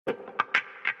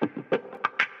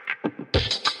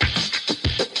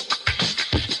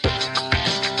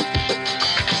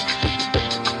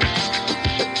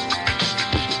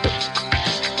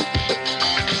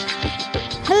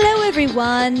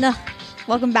everyone.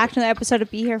 Welcome back to the episode of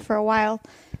Be Here for a While.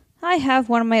 I have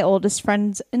one of my oldest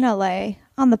friends in LA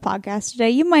on the podcast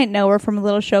today. You might know her from a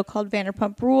little show called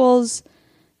Vanderpump Rules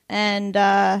and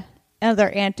other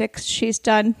antics she's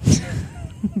done.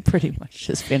 Pretty much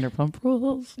just Vanderpump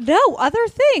Rules. No, other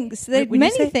things.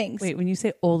 Many things. Wait, when you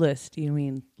say oldest, do you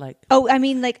mean like... Oh, I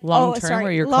mean like... long term,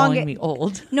 or you're calling me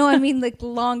old? No, I mean like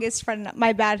longest friend.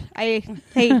 My bad. I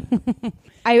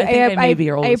may be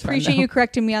your oldest I appreciate friend, you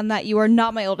correcting me on that. You are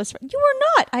not my oldest friend. You are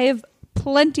not. I have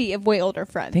plenty of way older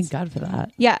friends. Thank God for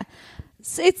that. Yeah.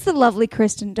 It's the lovely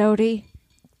Kristen Doute.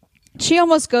 She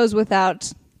almost goes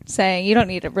without saying. You don't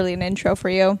need really an intro for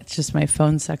you. It's just my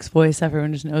phone sex voice.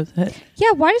 Everyone just knows it.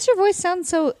 Yeah, why does your voice sound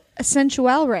so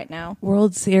sensual right now?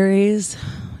 World Series,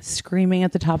 screaming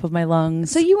at the top of my lungs.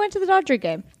 So you went to the Dodger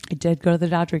game. I did go to the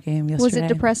Dodger game yesterday. Was it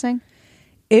depressing?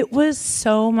 It was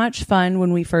so much fun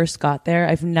when we first got there.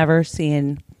 I've never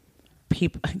seen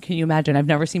people... Can you imagine? I've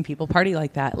never seen people party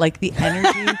like that. Like the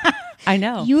energy... I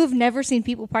know. You have never seen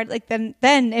people party like then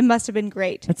it must have been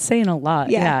great. That's saying a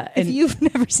lot. Yeah. If you've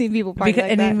never seen people party like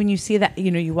that. And then when you see that,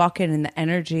 you walk in and the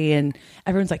energy and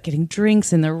everyone's like getting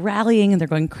drinks and they're rallying and they're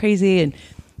going crazy. And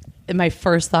my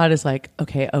first thought is like,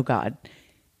 okay, oh God,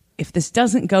 if this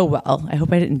doesn't go well, I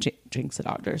hope I didn't jinx the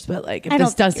Dodgers, but like if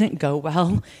this doesn't go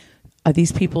well, are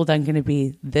these people then going to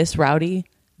be this rowdy,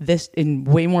 this and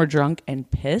way more drunk and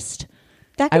pissed?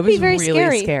 That could be very scary. I was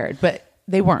really scared, but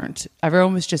they weren't.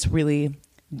 Everyone was just really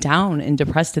down and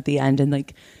depressed at the end. And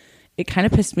like, it kind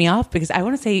of pissed me off because I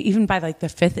want to say even by like the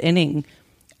fifth inning,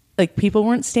 like people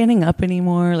weren't standing up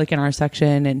anymore, like in our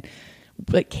section. And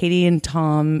like Katie and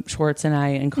Tom Schwartz and I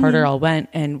and Carter all went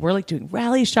and we're like doing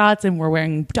rally shots and we're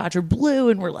wearing Dodger blue.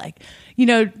 And we're like,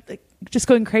 like just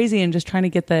going crazy and just trying to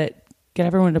get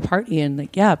everyone to party. And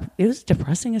like, yeah, it was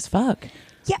depressing as fuck.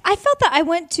 Yeah, I felt that. I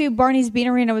went to Barney's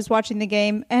Beanery and I was watching the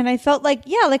game, and I felt like,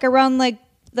 like around like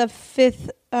the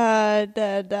fifth, why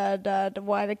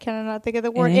I cannot think of the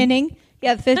word inning.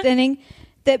 Yeah, the fifth inning,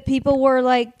 that people were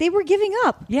like they were giving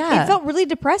up. Yeah, it felt really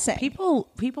depressing. People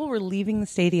were leaving the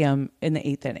stadium in the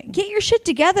eighth inning. Get your shit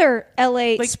together,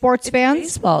 LA sports fans.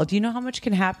 Baseball. Do you know how much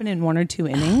can happen in one or two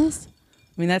innings?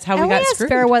 I mean, that's how we got screwed.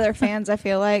 Fair weather fans, I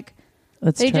feel like.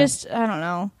 That's true. I don't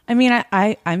know. I mean,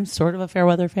 I'm sort of a fair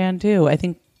weather fan too. I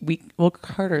think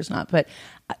Carter's not, but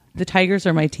the Tigers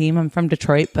are my team. I'm from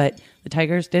Detroit, but the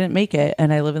Tigers didn't make it,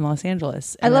 and I live in Los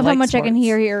Angeles. I love how much sports. I can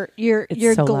hear your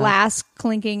so glass loud.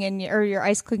 clinking or your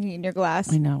ice clinking in your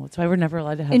glass. I know. That's why we're never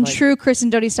allowed to have in true Kristen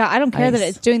Doute style. I don't care ice. that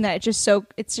it's doing that.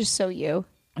 It's just so you.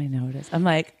 I know it is. I'm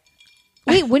like,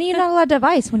 wait, when are you not allowed to have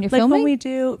ice when you're filming?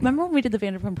 Remember when we did the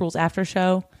Vanderpump Rules after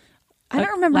show? I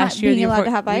don't remember last year being allowed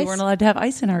to have ice. We weren't allowed to have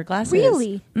ice in our glasses.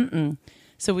 Really? Mm-mm.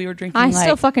 So we were drinking. I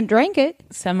still fucking drank it.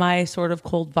 Semi sort of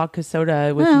cold vodka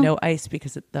soda with no ice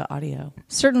because of the audio.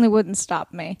 Certainly wouldn't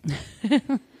stop me.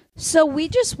 So we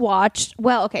just watched.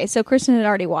 Well, okay. So Kristen had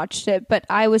already watched it, but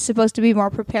I was supposed to be more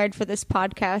prepared for this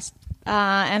podcast,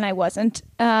 and I wasn't.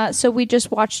 So we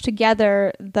just watched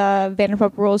together the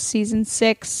Vanderpump Rules season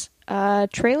 6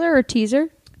 trailer or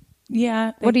teaser.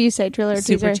 Yeah. What do you say? Trailer or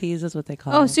teaser? Super tease is what they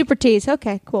call it. Oh, super tease.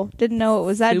 Okay, cool. Didn't know it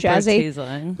was that super jazzy.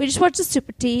 Teasing. We just watched the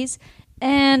super tease,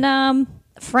 and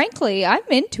frankly, I'm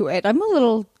into it. I'm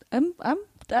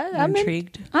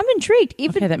intrigued. I'm intrigued.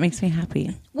 Okay, that makes me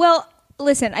happy. Well,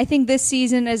 listen, I think this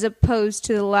season, as opposed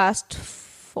to the last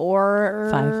 4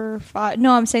 or 5.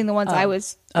 No, I'm saying the ones I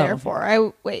was there for.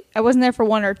 I wasn't there for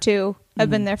 1 or 2. I've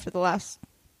been there for the last.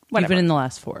 Whatever. You've been in the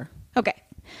last 4. Okay.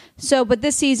 So, but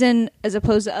this season, as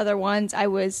opposed to other ones, I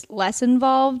was less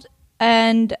involved.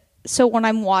 And so when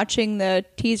I'm watching the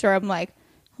teaser, I'm like,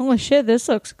 holy shit, this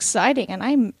looks exciting.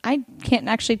 And I can't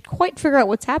actually quite figure out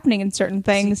what's happening in certain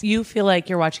things. So you feel like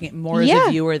you're watching it more as a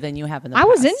viewer than you have in the past. I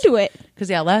was into it. Because,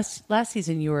 last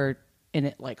season you were in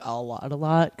it like a lot.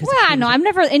 Well, no, I'm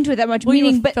never into it that much.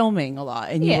 You were filming a lot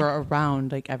and you were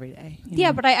around like every day. Yeah,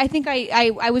 know? But I think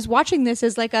I was watching this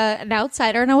as like an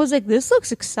outsider and I was like, this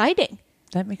looks exciting.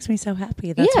 That makes me so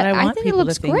happy. That's what I want people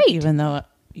to think, great. Even though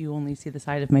you only see the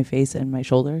side of my face and my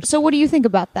shoulders. So what do you think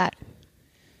about that?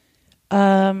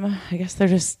 I guess they're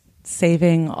just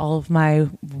saving all of my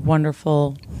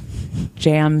wonderful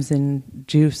jams and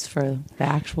juice for the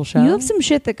actual show. You have some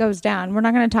shit that goes down. We're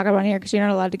not going to talk about it here because you're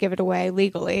not allowed to give it away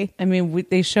legally. I mean,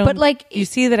 they show, but like, you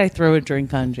see that I throw a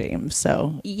drink on James,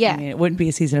 so yeah, I mean, it wouldn't be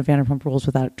a season of Vanderpump Rules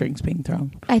without drinks being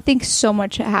thrown. I think so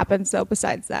much happens though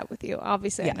besides that with you.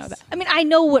 Obviously, yes. I know that. I mean, I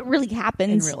know what really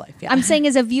happens in real life. Yeah. I'm saying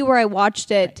as a viewer, I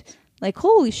watched it like,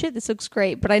 holy shit, this looks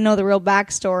great, but I know the real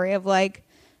backstory of like,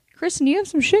 Kristen, you have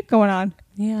some shit going on.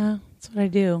 Yeah. That's what I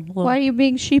do. Well, Why are you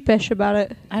being sheepish about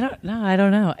it? I don't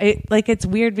know. It's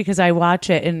weird because I watch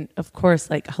it, and of course,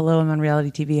 like, hello, I'm on reality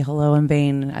TV. Hello, I'm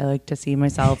vain. I like to see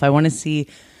myself. I want to see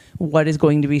what is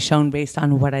going to be shown based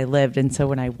on what I lived. And so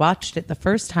when I watched it the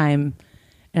first time,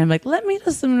 and I'm like, let me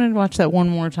just watch that one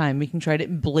more time, making sure I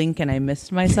didn't blink and I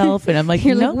missed myself. And I'm like,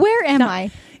 You're like, where am I?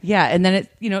 Yeah. And then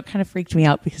it kind of freaked me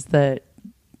out because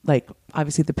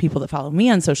obviously the people that follow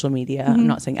me on social media, I'm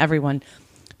not saying everyone,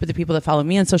 but the people that follow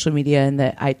me on social media and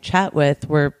that I chat with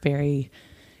were very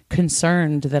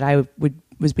concerned that I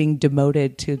was being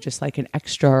demoted to just like an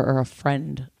extra or a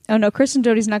friend. Oh no, Kristen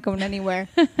Doute's not going anywhere.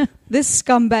 This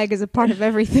scumbag is a part of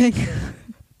everything.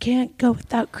 Can't go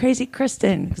without crazy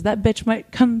Kristen because that bitch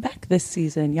might come back this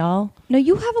season, y'all. No,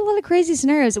 you have a lot of crazy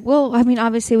scenarios. Well, I mean,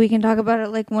 obviously we can talk about it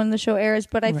like when the show airs,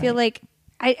 but I feel like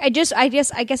I guess I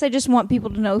just want people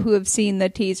to know who have seen the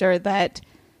teaser that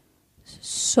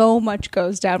so much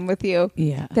goes down with you.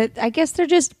 Yeah. That I guess they're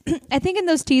just, I think in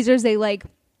those teasers they like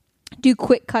do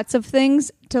quick cuts of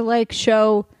things to like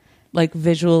show like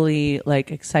visually,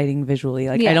 like exciting visually.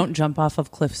 Like I don't jump off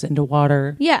of cliffs into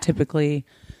water. Yeah. Typically.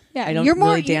 Yeah. I don't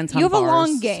really dance on You have bars, a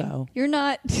long game. So. You're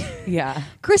not. Yeah.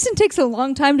 Kristen takes a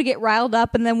long time to get riled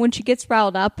up, and then when she gets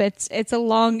riled up, it's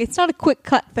not a quick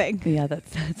cut thing. Yeah,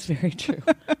 that's very true.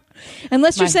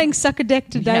 Unless you're saying suck a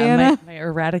dick to Diana. My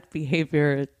erratic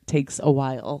behavior takes a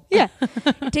while. Yeah.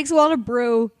 It takes a while to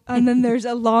brew, and then there's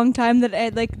a long time that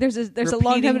there's a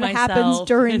long time that it happens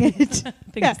during it.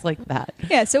 Things like that.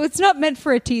 Yeah, so it's not meant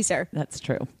for a teaser. That's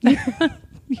true.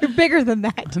 You're bigger than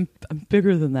that. I'm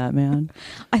bigger than that, man.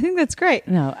 I think that's great.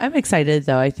 No, I'm excited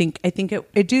though. I do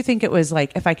think it was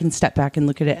like, if I can step back and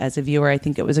look at it as a viewer, I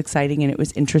think it was exciting and it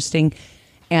was interesting.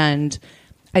 And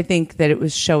I think that it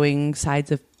was showing sides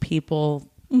of people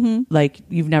like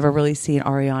you've never really seen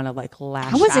Ariana like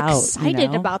lash out. I was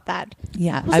excited about that.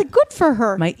 Yeah. I was like, good for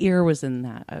her. My ear was in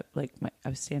that. I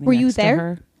was standing Were next you there? to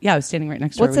her. Yeah, I was standing right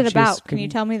next to her. What's it about? Can you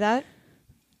tell me that?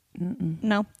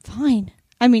 No. Fine.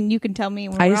 I mean, you can tell me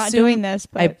when we're not doing this,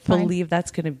 but I believe that's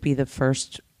going to be the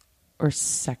first or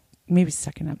maybe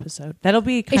second episode. That'll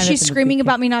be kind of. Is she screaming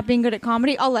about me not being good at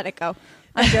comedy? I'll let it go.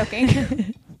 I'm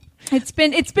joking. It's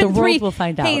been the 3. World will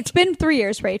find out. Hey, it's been 3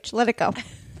 years, Rach. Let it go.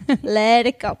 Let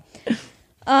it go.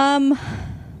 I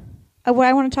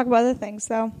want to talk about other things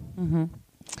though. Mm-hmm.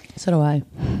 So do I.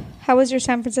 How was your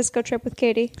San Francisco trip with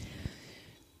Katie?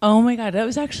 Oh my God, that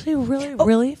was actually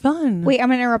really fun. Wait, I'm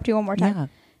going to interrupt you one more time. Yeah.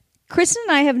 Kristen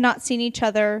and I have not seen each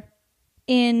other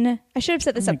I should have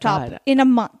set this up top, in a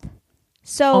month.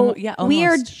 So we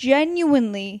are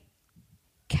genuinely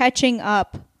catching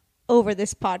up over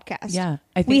this podcast. Yeah.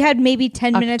 I think we had maybe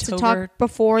 10 minutes to talk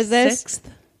before this. 6th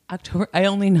October. I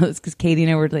only know this because Katie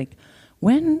and I were like,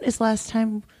 when is the last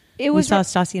time we saw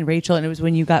Stassi and Rachel? And it was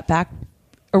when you got back,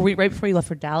 or right before you left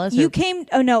for Dallas? You came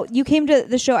to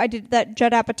the show. I did that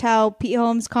Judd Apatow, Pete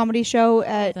Holmes comedy show.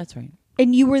 That's right.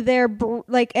 And you were there,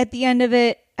 like, at the end of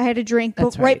it. I had a drink,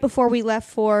 but right before we left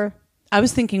for... I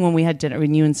was thinking when we had dinner,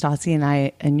 when you and Stassi and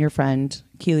I and your friend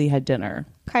Keely had dinner.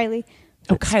 Kylie.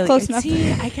 Oh, Kylie. Close enough.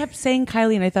 See, I kept saying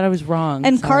Kylie and I thought I was wrong.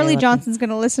 And Carly Johnson's going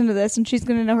to listen to this and she's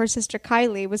going to know her sister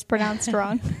Kylie was pronounced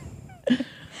wrong.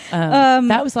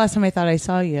 That was the last time I thought I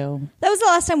saw you. That was the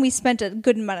last time we spent a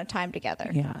good amount of time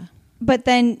together. Yeah. But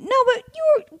then,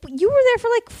 you were there for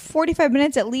like 45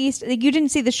 minutes at least. Like, you didn't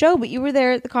see the show, but you were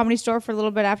there at the Comedy Store for a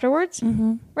little bit afterwards.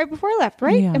 Mm-hmm. Right before I left,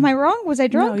 right? Yeah. Am I wrong? Was I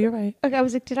drunk? No, you're right. Okay, I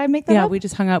was like, did I make that up? Yeah, we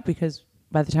just hung out because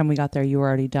by the time we got there, you were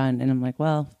already done. And I'm like,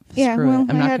 well, screw it. I'm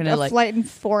I not had going to a flight in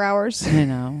 4 hours. I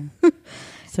know.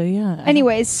 So, yeah.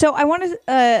 Anyways, so I want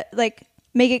to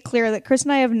make it clear that Chris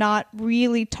and I have not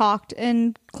really talked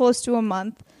in close to a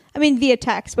month. I mean, via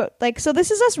text, but so this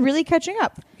is us really catching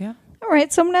up. Yeah. All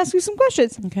right, so I'm going to ask you some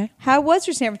questions. Okay. How was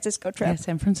your San Francisco trip? Yeah,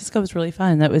 San Francisco was really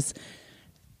fun. That was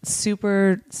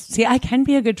super... See, I can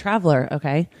be a good traveler,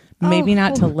 okay? Maybe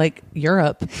not to, like,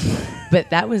 Europe, but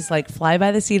that was, like, fly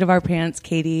by the seat of our pants.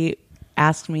 Katie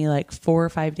asked me, like, 4 or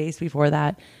 5 days before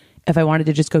that if I wanted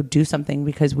to just go do something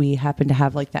because we happened to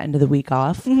have, like, the end of the week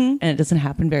off. Mm-hmm. And it doesn't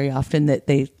happen very often that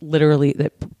they literally...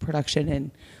 that production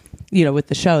and, with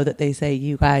the show that they say,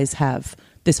 you guys have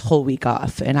this whole week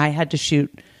off. And I had to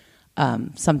shoot...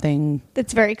 something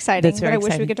that's very exciting that I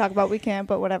wish we could talk about. We can't,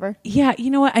 but whatever. Yeah,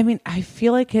 you know what? I mean, I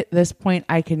feel like at this point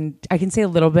I can say a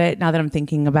little bit now that I'm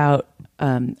thinking about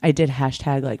I did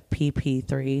hashtag like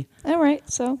PP3. All right,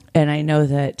 so and I know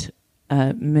that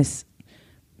Miss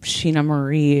Sheena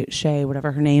Marie Shea,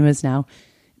 whatever her name is now,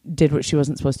 did what she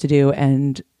wasn't supposed to do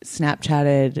and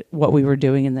Snapchatted what we were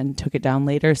doing and then took it down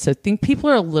later. So I think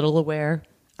people are a little aware.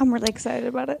 I'm really excited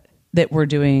about it. That we're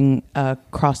doing a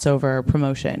crossover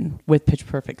promotion with Pitch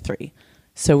Perfect 3.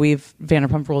 So we've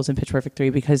Vanderpump Rules and Pitch Perfect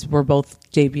 3 because we're both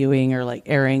debuting or like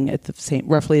airing at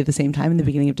roughly at the same time in the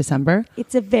beginning of December.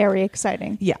 It's a very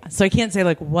exciting. Yeah. So I can't say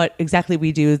like what exactly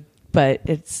we do, but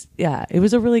it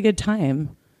was a really good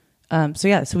time.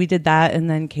 So we did that, and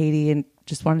then Katie and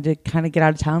just wanted to kind of get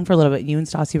out of town for a little bit. You and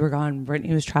Stassi were gone.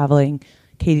 Brittany was traveling.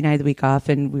 Katie and I had the week off,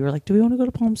 and we were like, do we want to go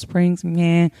to Palm Springs?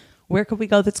 Meh. Where could we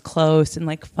go that's close and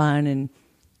like fun? And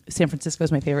San Francisco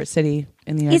is my favorite city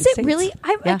in the United States. Is it really?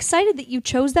 I'm excited that you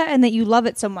chose that and that you love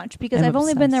it so much, because I've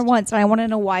only been there once and I want to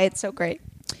know why it's so great.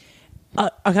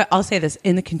 Okay, I'll say this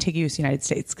in the contiguous United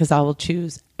States, because I will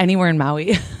choose anywhere in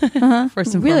Maui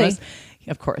first and foremost.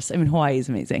 Of course. I mean, Hawaii is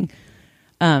amazing.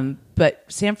 But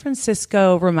San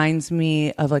Francisco reminds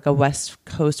me of like a West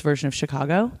Coast version of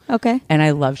Chicago. Okay. And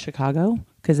I love Chicago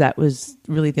because that was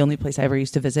really the only place I ever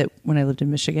used to visit when I lived in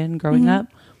Michigan growing up.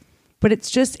 But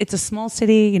it's a small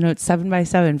city, you know, it's 7 by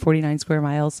 7, 49 square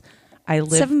miles. I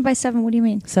live 7 by 7, what do you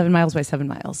mean? 7 miles by 7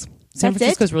 miles. San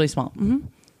Francisco is really small. Mm-hmm.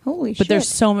 Holy shit. But there's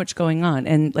so much going on.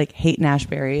 And like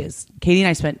Haight-Ashbury Katie and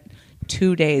I spent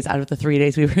 2 days out of the 3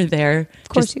 days we were there. Of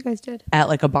course you guys did. At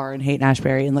like a bar in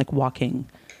Haight-Ashbury and like walking.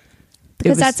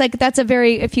 Because that's a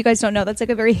very, if you guys don't know, that's like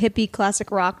a very hippie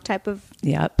classic rock type of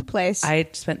place. I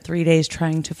spent 3 days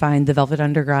trying to find the Velvet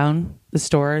Underground, the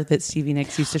store that Stevie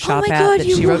Nicks used to shop that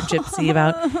she wrote Gypsy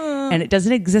about. And it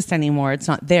doesn't exist anymore. It's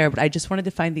not there, but I just wanted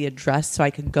to find the address so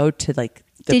I could go to like...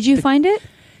 Did you find it?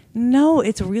 No,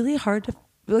 it's really hard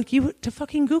to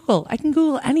fucking Google. I can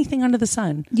Google anything under the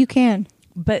sun. You can.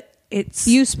 But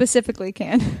you specifically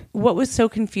can. What was so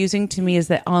confusing to me is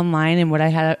that online, and what I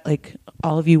had like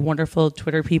all of you wonderful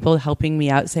Twitter people helping me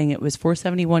out saying it was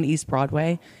 471 East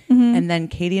Broadway. And then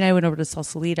Katie and I went over to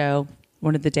Sausalito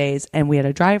one of the days, and we had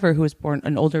a driver who was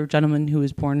an older gentleman who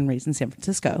was born and raised in San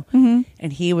Francisco.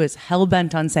 And he was hell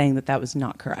bent on saying that was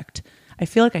not correct. I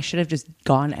feel like I should have just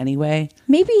gone anyway.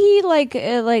 Maybe he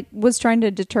like was trying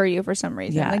to deter you for some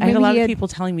reason. Yeah, like I had a lot of people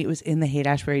telling me it was in the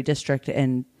Haight-Ashbury district,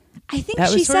 and I think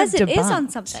she says it is on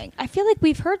something. I feel like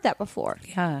we've heard that before.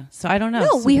 Yeah, so I don't know.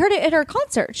 No, we heard it at her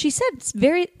concert. She said it's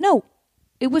very... No,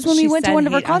 it was when we went to one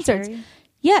of her concerts.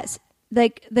 Yes,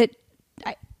 like that.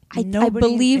 I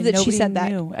believe that she said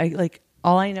that.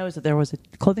 All I know is that there was a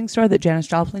clothing store that Janis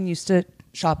Joplin used to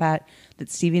shop at, that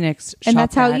Stevie Nicks shopped at. And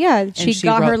that's how, she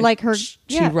got her like her... She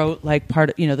wrote like part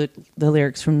of, the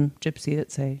lyrics from Gypsy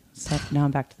that say, now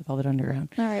I'm back to the Velvet Underground.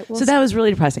 All right. Well, so that was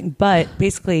really depressing. But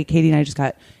basically, Katie and I just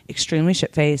got extremely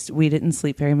shit-faced. We didn't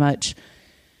sleep very much.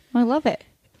 I love it.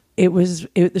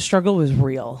 The struggle was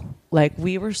real. Like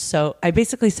I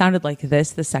basically sounded like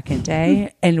this the second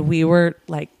day, and we were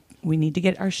like, we need to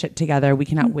get our shit together. We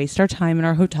cannot waste our time in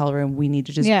our hotel room. We need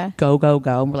to just go.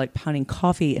 And we're like pounding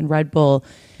coffee and Red Bull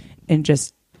and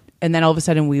then all of a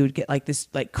sudden we would get like this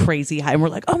like crazy high, and we're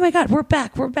like, oh my God, we're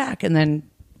back.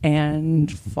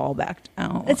 And fall back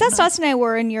down. It's how Stassi and I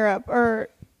were in Europe.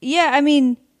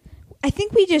 I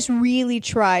think we just really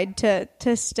tried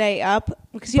to stay up.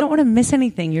 Because you don't want to miss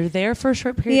anything. You're there for a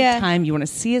short period of time. You want to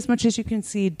see as much as you can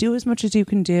see, do as much as you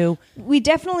can do. We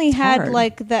definitely had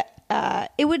like the...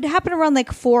 it would happen around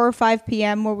like 4 or 5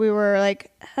 p.m. where we were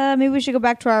like, maybe we should go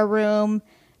back to our room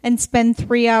and spend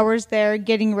 3 hours there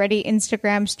getting ready,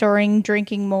 Instagram storing,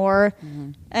 drinking more.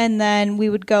 And then we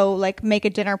would go like make a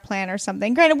dinner plan or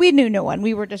something. Granted, we knew no one.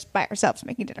 We were just by ourselves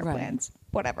making dinner plans,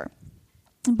 whatever.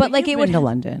 But like it would... Been to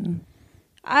London.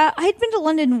 I'd been to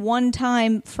London one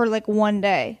time for like one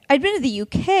day. I'd been to the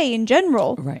UK in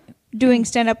general. Right. Doing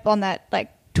stand up on that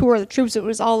like tour of the troops. It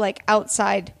was all like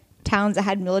outside towns that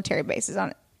had military bases on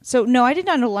it. So no, I did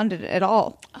not know London at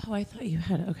all. Oh, I thought you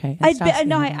had. Okay.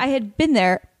 I had been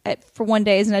there for one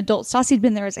day as an adult. Stassi had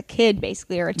been there as a kid,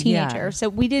 basically, or a teenager. So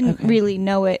we didn't really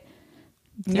know it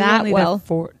that well.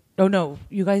 Oh no,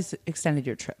 you guys extended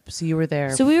your trip, so you were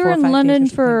there. So we were in London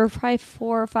for probably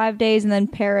 4 or 5 days, and then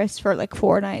Paris for like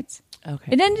 4 nights.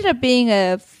 Okay. It ended up being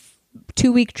a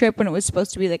 2-week trip when it was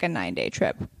supposed to be like a 9-day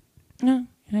trip. No,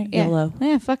 YOLO.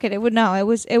 Yeah, fuck it. It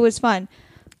was fun.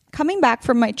 Coming back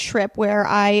from my trip where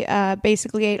I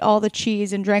basically ate all the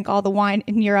cheese and drank all the wine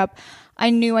in Europe,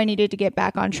 I knew I needed to get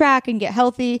back on track and get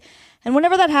healthy. And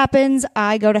whenever that happens,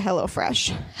 I go to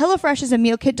HelloFresh. HelloFresh is a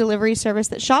meal kit delivery service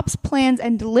that shops, plans,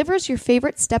 and delivers your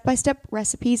favorite step-by-step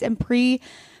recipes and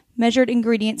pre-measured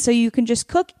ingredients so you can just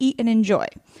cook, eat, and enjoy.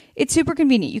 It's super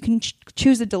convenient. You can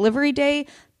choose a delivery day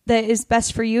that is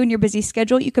best for you and your busy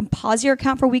schedule. You can pause your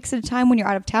account for weeks at a time when you're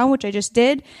out of town, which I just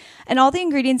did. And all the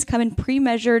ingredients come in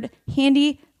pre-measured,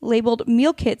 handy, labeled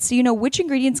meal kits so you know which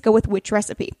ingredients go with which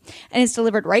recipe. And it's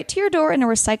delivered right to your door in a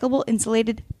recyclable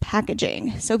insulated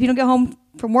packaging. So if you don't get home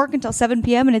from work until 7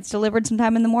 p.m. and it's delivered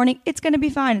sometime in the morning, it's going to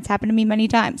be fine. It's happened to me many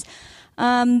times.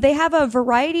 They have a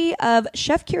variety of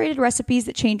chef-curated recipes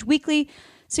that change weekly,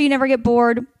 so you never get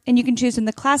bored, and you can choose in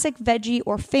the classic, veggie,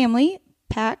 or family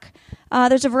pack.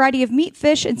 There's a variety of meat,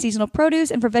 fish, and seasonal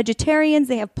produce, and for vegetarians,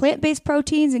 they have plant-based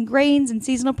proteins and grains and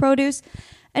seasonal produce.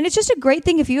 And it's just a great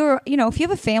thing if you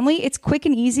have a family. It's quick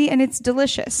and easy, and it's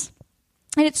delicious,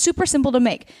 and it's super simple to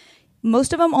make.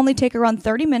 Most of them only take around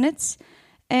 30 minutes,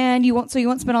 and you won't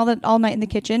spend all night in the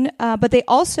kitchen. But they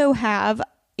also have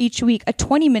each week a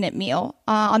 20-minute meal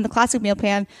on the classic meal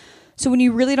plan. So when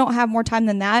you really don't have more time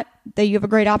than that, you have a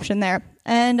great option there,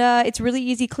 and it's really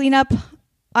easy cleanup.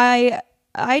 I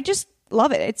just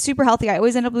love it. It's super healthy. I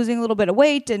always end up losing a little bit of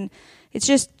weight, and it's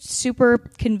just super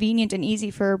convenient and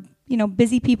easy for,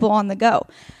 busy people on the go.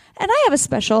 And I have a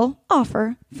special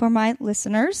offer for my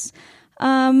listeners.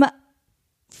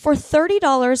 For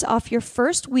 $30 off your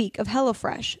first week of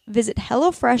HelloFresh, visit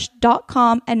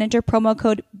HelloFresh.com and enter promo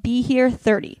code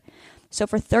BeHere30. So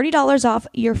for $30 off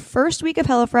your first week of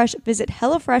HelloFresh, visit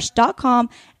HelloFresh.com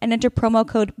and enter promo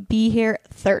code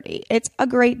BeHere30. It's a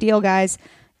great deal, guys.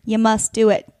 You must do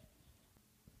it.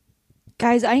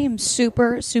 Guys, I am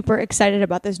super, super excited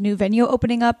about this new venue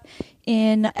opening up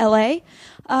in LA.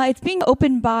 It's being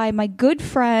opened by my good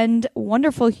friend,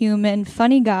 wonderful human,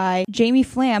 funny guy, Jamie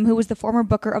Flam, who was the former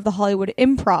booker of the Hollywood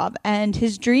Improv. And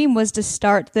his dream was to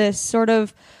start this sort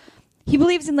of, he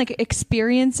believes in like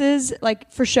experiences,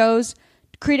 like for shows,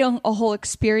 creating a whole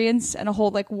experience and a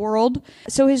whole like world.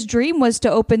 So his dream was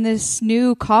to open this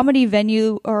new comedy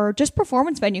venue or just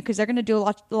performance venue, because they're going to do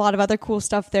a lot of other cool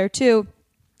stuff there too.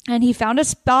 And he found a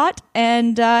spot,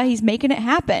 and he's making it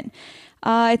happen.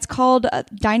 It's called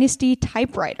Dynasty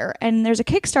Typewriter, and there's a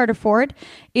Kickstarter for it.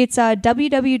 It's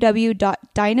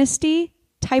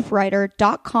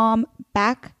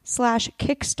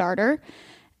www.dynastytypewriter.com/Kickstarter.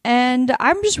 And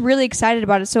I'm just really excited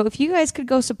about it. So if you guys could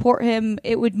go support him,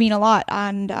 it would mean a lot.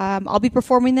 And I'll be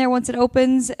performing there once it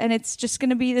opens, and it's just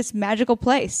going to be this magical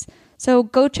place. So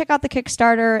go check out the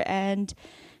Kickstarter, and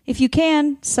if you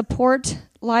can, support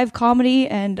live comedy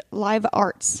and live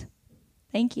arts.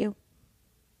 Thank you.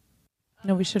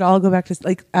 No, we should all go back to,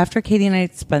 like, after Katie and I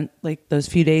spent like those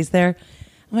few days there,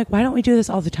 I'm like, why don't we do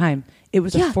this all the time? It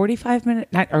was a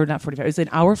 45-minute, not 45, it was an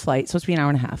hour flight, supposed to be an hour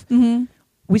and a half. Mm-hmm.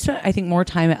 We spent, I think, more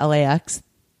time at LAX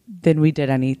than we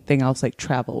did anything else, like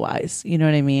travel-wise. You know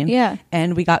what I mean? Yeah.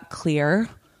 And we got clear.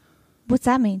 What's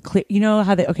that mean? Clear. You know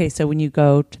how so when you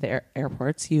go to the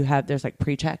airports, there's like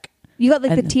pre-check. You got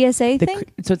like the TSA thing?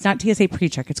 So it's not TSA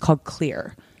pre-check. It's called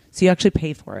Clear. So you actually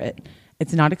pay for it.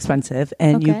 It's not expensive.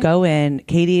 And you go in.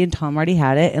 Katie and Tom already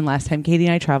had it. And last time Katie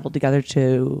and I traveled together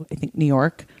to, I think, New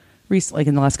York, recently, like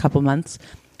in the last couple of months,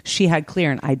 she had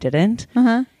Clear and I didn't.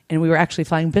 Uh-huh. And we were actually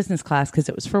flying business class because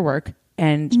it was for work.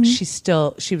 And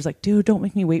she was like, dude, don't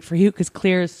make me wait for you, because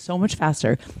Clear is so much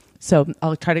faster. So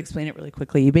I'll try to explain it really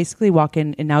quickly. You basically walk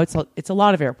in, and now it's a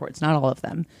lot of airports, not all of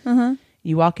them. Uh-huh.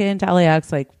 You walk into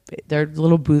LAX, like there are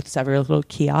little booths everywhere, little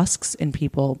kiosks, and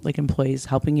people, like employees,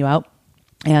 helping you out.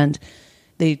 And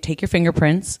they take your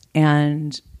fingerprints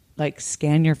and like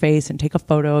scan your face and take a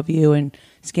photo of you and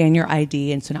scan your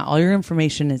ID. And so now all your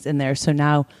information is in there. So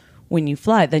now when you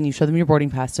fly, then you show them your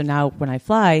boarding pass. So now when I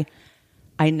fly,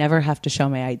 I never have to show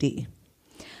my ID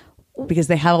because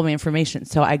they have all my information.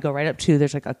 So I go right up to,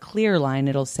 there's like a clear line.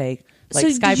 It'll say, like, so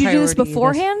Sky did you do this Priority,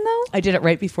 beforehand though? I did it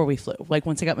right before we flew. Like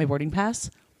once I got my boarding pass.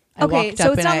 Okay,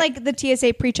 so it's not like the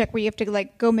TSA pre-check where you have to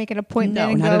like go make an appointment. No,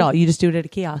 and not at all. You just do it at a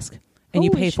kiosk and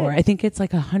you pay for it. I think it's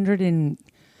like $100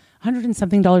 and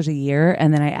something a year,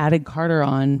 and then I added Carter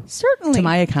on to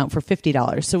my account for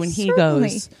 $50. So when he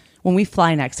goes, when we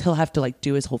fly next, he'll have to like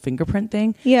do his whole fingerprint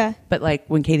thing. Yeah. But like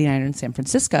when Katie and I are in San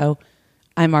Francisco,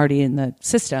 I'm already in the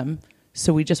system,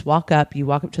 so we just walk up. You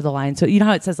walk up to the line. So you know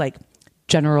how it says like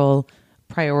general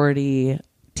priority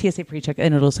TSA pre-check,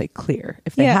 and it'll say clear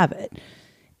if they have it.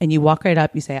 And you walk right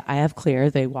up, you say, I have clear.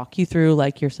 They walk you through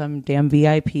like you're some damn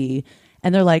VIP.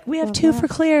 And they're like, we have 2 for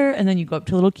clear. And then you go up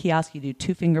to a little kiosk, you do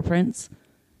 2 fingerprints,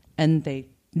 and they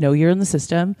know you're in the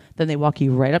system. Then they walk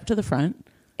you right up to the front.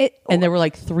 And there were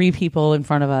like 3 people in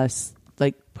front of us,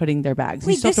 like putting their bags.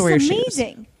 Wait, you still have to wear this is shoes.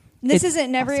 amazing. This isn't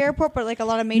in every airport, but like a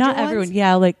lot of major Not ones? everyone.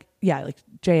 Yeah, like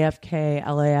JFK,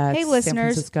 LAX, hey, listeners, San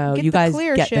Francisco. get You the guys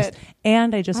clear get shit. this.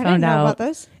 And I just I found didn't know out about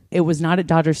this. It was not at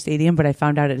Dodger Stadium, but I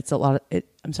found out it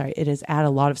is at a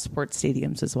lot of sports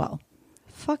stadiums as well.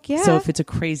 Fuck yeah. So if it's a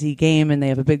crazy game and they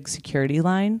have a big security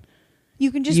line,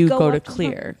 you can just go to up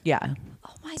clear. Yeah.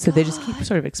 Oh my god. So they just keep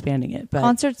sort of expanding it. But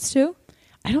concerts too?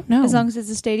 I don't know. As long as it's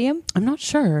a stadium? I'm not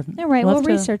sure. All right, we'll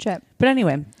research it. But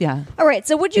anyway, yeah. All right,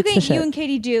 so what'd you and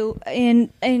Katie do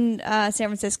in San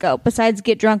Francisco besides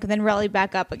get drunk and then rally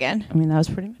back up again? I mean, that was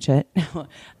pretty much it.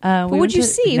 What would you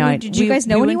see? Did you guys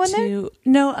know anyone there?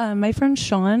 No, my friend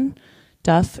Sean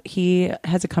Duff, he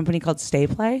has a company called Stay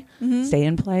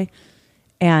and Play.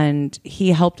 And he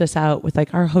helped us out with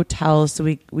like our hotels. So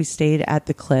we stayed at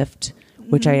the Clift,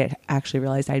 which I actually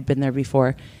realized I'd been there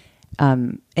before.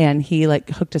 And he like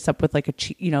hooked us up with like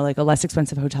like a less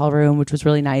expensive hotel room, which was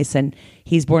really nice. And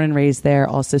he's born and raised there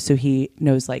also. So he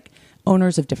knows like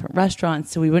owners of different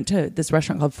restaurants. So we went to this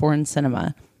restaurant called Foreign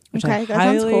Cinema, which I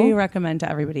highly recommend to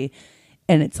everybody.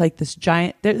 And it's like this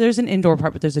giant, there's an indoor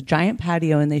part, but there's a giant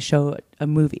patio and they show a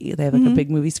movie. They have like a big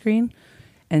movie screen.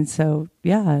 And so,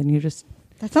 yeah, and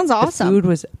that sounds awesome. The food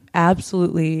was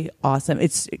absolutely awesome.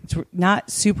 It's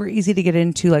not super easy to get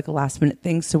into like a last minute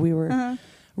thing. So we were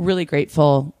really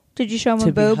grateful. Did you show him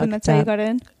a boob and that's how you got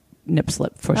in? Nip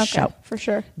slip for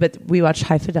sure. But we watched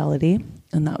High Fidelity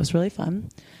and that was really fun.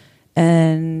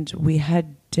 And we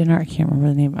had dinner. I can't remember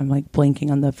the name. I'm like blanking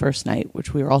on the first night,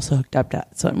 which we were also hooked up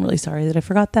at. So I'm really sorry that I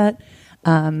forgot that.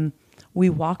 We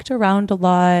walked around a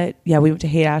lot. Yeah, we went to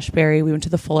Haight-Ashbury. We went to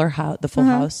the Full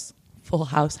House.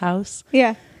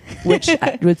 Yeah. which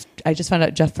I just found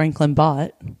out Jeff Franklin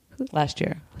bought last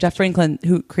year. Jeff Franklin,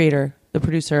 the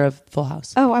producer of Full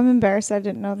House. Oh, I'm embarrassed. I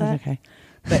didn't know that. That's okay.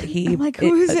 But I'm like,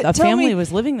 who is it? A family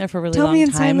was living there for a really long time. Tell me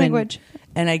in sign language.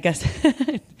 And I guess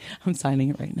I'm signing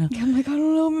it right now. Yeah, I'm like, I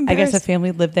don't know. I'm I embarrassed. guess a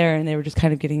family lived there and they were just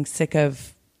kind of getting sick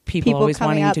of people always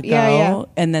wanting to go. Yeah.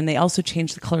 And then they also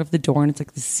changed the color of the door and it's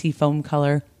like the seafoam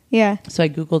color. Yeah. So I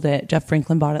Googled it. Jeff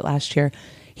Franklin bought it last year.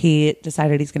 He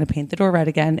decided he's going to paint the door red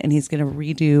again and he's going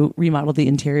to remodel the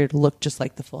interior to look just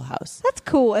like the Full House. That's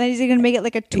cool. And he's going to make it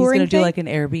like a touring He's going to do like an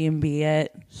Airbnb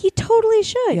it. He totally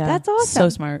should. Yeah. That's awesome. So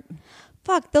smart.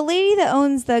 Fuck, the lady that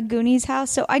owns the Goonies house.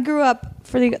 So I grew up,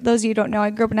 for those of you who don't know, I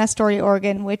grew up in Astoria,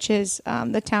 Oregon, which is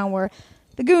the town where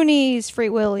the Goonies, Free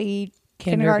Willy,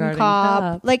 Kindergarten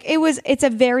Cop. Like it's a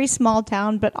very small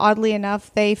town, but oddly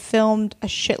enough, they filmed a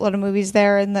shitload of movies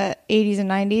there in the 80s and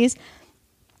 90s.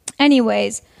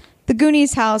 Anyways, the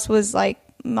Goonies house was like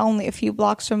only a few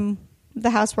blocks from the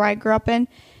house where I grew up in.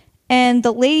 And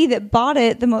the lady that bought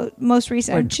it, the most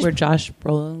recent... Where Josh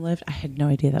Brolin lived? I had no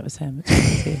idea that was him. It's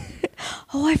crazy.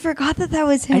 Oh, I forgot that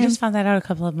was him. I just found that out a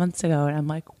couple of months ago, and I'm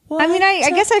like, what? I mean, I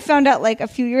guess I found out like a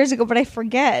few years ago, but I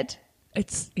forget.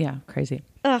 It's, crazy.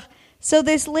 Ugh. So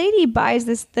this lady buys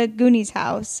the Goonies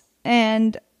house,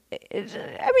 and...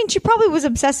 I mean, she probably was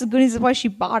obsessed with Goonies. That's why she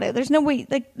bought it. There's no way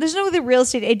the real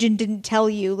estate agent didn't tell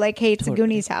you, like, hey, it's a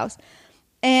Goonies house.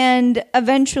 And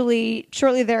eventually,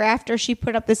 shortly thereafter, she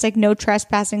put up this like no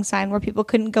trespassing sign where people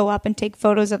couldn't go up and take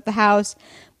photos of the house.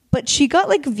 But she got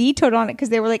like vetoed on it because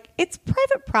they were like, it's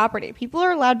private property. People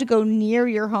are allowed to go near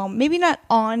your home. Maybe not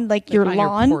on like your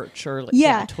lawn. Your porch or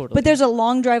totally. But there's a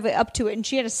long driveway up to it. And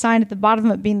she had a sign at the bottom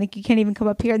of it being like, you can't even come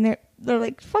up here. And they're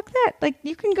like, fuck that. Like,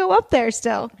 you can go up there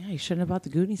still. Yeah, you shouldn't have bought the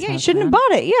Goonies house. Yeah, you shouldn't have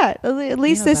bought it. Yeah. At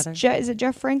least is it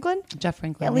Jeff Franklin? Jeff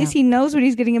Franklin. At least he knows what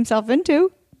he's getting himself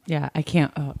into. Yeah, I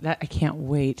can't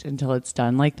wait until it's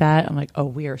done like that. I'm like, oh,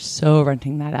 we are so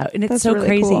renting that out. And it's That's so really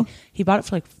crazy. Cool. He bought it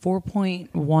for like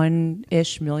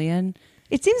 4.1-ish million.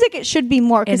 It seems like it should be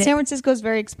more because San Francisco is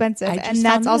very expensive. And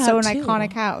that's also an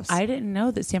iconic house. I didn't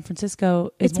know that San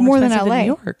Francisco is more than LA. New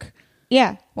York.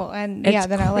 Yeah. Well, and it's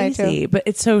than LA too. But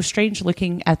it's so strange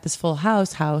looking at this Full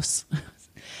House.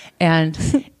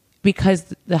 And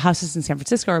because the houses in San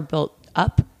Francisco are built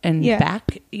up and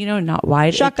back, not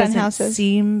wide. Shotgun houses.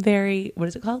 Seem very, what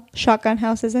is it called? Shotgun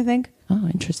houses, I think. Oh,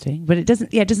 interesting. But it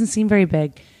doesn't seem very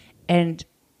big. And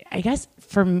I guess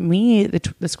for me,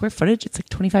 the square footage, it's like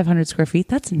 2,500 square feet.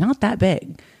 That's not that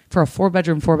big for a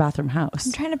 4-bedroom, 4-bathroom house.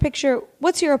 I'm trying to picture,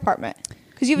 what's your apartment?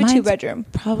 Because you have a 2-bedroom.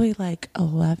 Probably like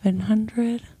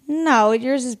 1,100. No,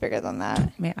 yours is bigger than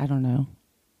that. I don't know.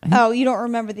 You don't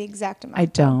remember the exact amount? I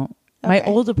don't. Okay. My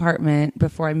old apartment,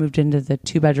 before I moved into the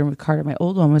 2-bedroom with Carter, my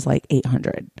old one was like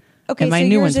 800. Okay, and my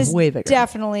new one's way bigger.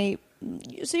 Definitely.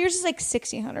 So yours is like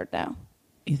 1,600 now.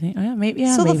 You think? Oh, yeah, maybe.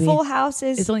 Yeah, so maybe. The Full House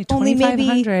is only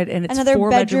 2,500, and it's another 4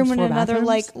 bedroom bedrooms, 4 and another bathrooms?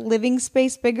 like living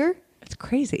space bigger. It's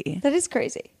crazy. That is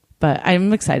crazy. But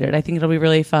I'm excited. I think it'll be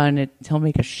really fun. He'll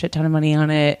make a shit ton of money on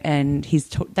it, and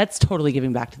that's totally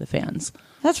giving back to the fans.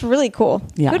 That's really cool.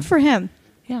 Yeah. Good for him.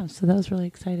 Yeah, so that was really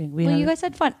exciting. You guys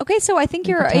had fun. Okay, so I think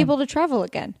you're able to travel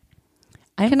again.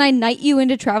 Can I knight you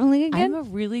into traveling again? I'm a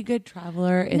really good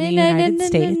traveler in the United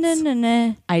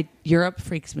States. Europe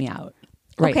freaks me out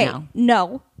right now.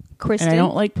 No. Kristen. And I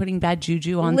don't like putting bad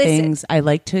juju on things. I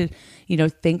like to,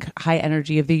 think high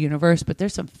energy of the universe, but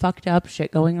there's some fucked up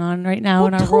shit going on right now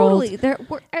in our world. Totally.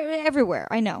 We're everywhere.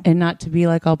 I know. And not to be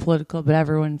like all political, but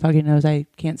everyone fucking knows I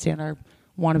can't stand our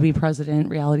wannabe president,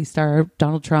 reality star,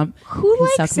 Donald Trump. Who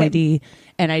likes suck him? My D.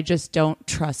 And I just don't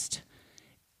trust.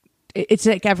 It's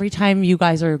like every time you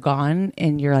guys are gone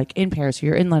and you're like in Paris or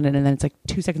you're in London, and then it's like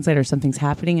 2 seconds later something's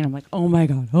happening, and I'm like, oh my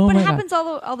god, but it happens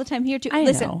all the time here too.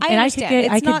 Listen, know. I understand.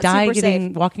 I could die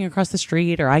safe. walking across the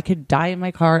street, or I could die in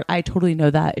my car. I totally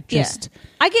know that. It just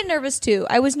I get nervous too.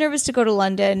 I was nervous to go to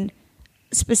London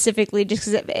specifically just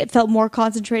because it felt more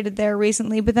concentrated there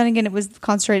recently. But then again, it was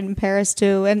concentrated in Paris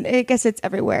too, and I guess it's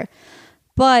everywhere.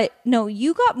 But no,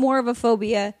 you got more of a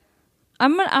phobia.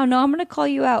 I'm gonna call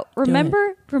you out.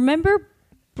 Remember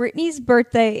Britney's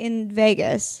birthday in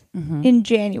Vegas in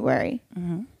January.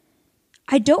 Mm-hmm.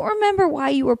 I don't remember why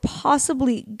you were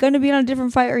possibly going to be on a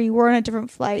different flight, or you were on a different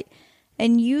flight,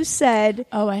 and you said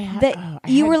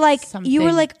you were like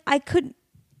I couldn't.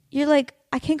 You're like,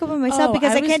 I can't go by myself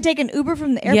because I can't take an Uber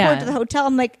from the airport to the hotel.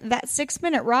 I'm like, that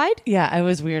 6-minute ride. Yeah, I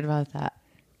was weird about that.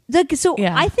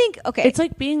 I think it's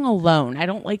like being alone. I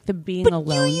don't like the being alone.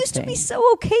 But you used to be so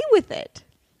okay with it.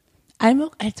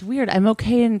 It's weird. I'm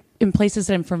okay in places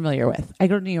that I'm familiar with. I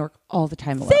go to New York all the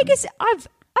time alone. Vegas,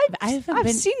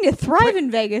 I've seen you thrive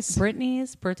in Vegas.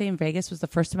 Brittany's birthday in Vegas was the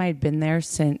first time I had been there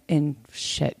since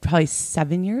probably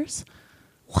 7 years.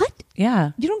 What?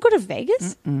 Yeah. You don't go to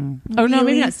Vegas? Really? Oh no,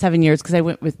 maybe not 7 years because I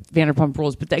went with Vanderpump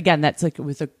Rules. But again, that's like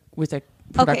with a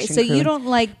production. Okay, so crew. You don't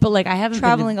like, but like I haven't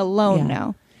traveling alone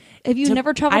now. Have you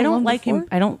never traveled alone before?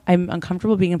 I'm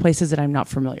uncomfortable being in places that I'm not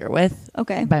familiar with.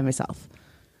 Okay. By myself.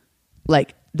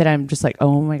 Like that, I'm just like,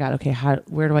 oh my god. Okay,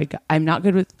 where do I go? I'm not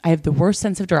good with. I have the worst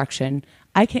sense of direction.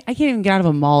 I can't even get out of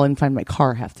a mall and find my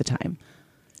car half the time.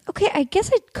 Okay, I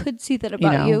guess I could see that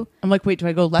about you. I'm like, wait, do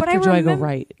I go left or do I go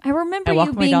right? I remember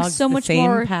you being so much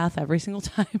more same path every single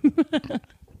time.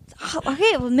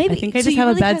 Okay, well maybe I think I just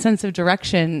have a bad sense of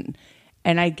direction,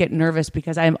 and I get nervous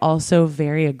because I'm also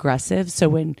very aggressive.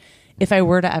 So if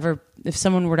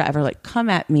someone were to ever like come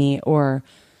at me, or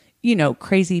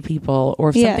crazy people, or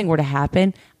if something were to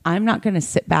happen, I'm not going to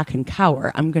sit back and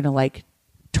cower. I'm going to like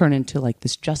turn into like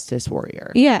this justice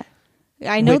warrior. Yeah.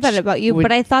 I know that about you,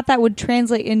 but I thought that would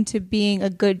translate into being a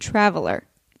good traveler.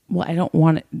 Well, I don't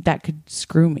want it. That could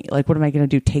screw me. Like, what am I going to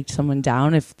do? Take someone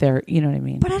down if they're, you know what I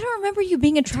mean? But I don't remember you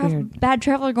being a bad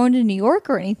traveler going to New York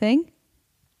or anything.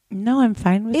 No, I'm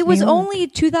fine with it. It was only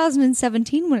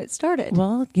 2017 when it started.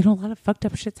 Well, a lot of fucked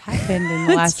up shit's happened in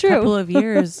the last couple of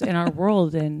years in our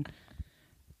world, and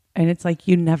it's like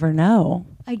you never know.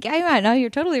 I know, you're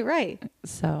totally right.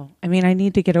 So, I mean, I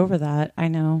need to get over that. I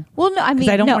know. Well, no, I mean,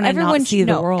 I don't want to not see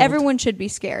the world. Everyone should be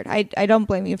scared. I don't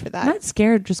blame you for that. I'm not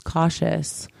scared, just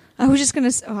cautious. I was just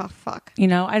going to oh, fuck.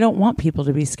 I don't want people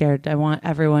to be scared. I want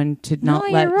everyone to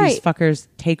not let these fuckers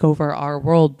take over our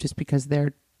world just because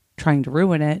they're trying to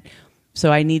ruin it.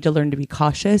 So I need to learn to be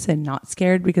cautious and not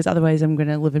scared, because otherwise I'm going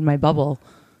to live in my bubble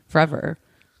forever.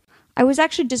 I was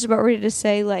actually just about ready to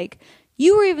say, like,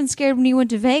 you were even scared when you went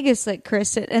to Vegas, like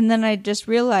Kristen, and then I just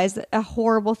realized that a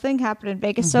horrible thing happened in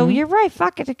Vegas. Mm-hmm. So you're right.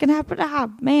 Fuck it. It can happen. Ah,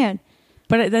 man.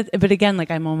 But again,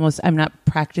 like I'm not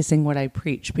practicing what I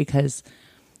preach, because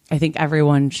I think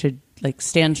everyone should like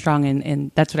stand strong,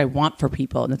 and that's what I want for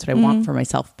people, and that's what I want for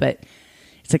myself. But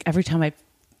it's like every time I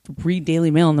read Daily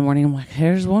Mail in the morning, I'm like,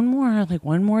 there's one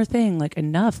more thing, like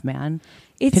enough, man.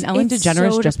 Can Ellen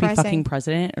DeGeneres so just be fucking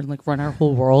president or like run our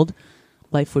whole world?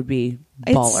 Life would be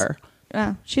baller.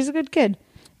 She's a good kid.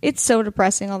 It's so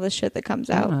depressing, all this shit that comes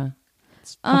out.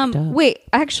 Wait,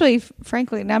 actually,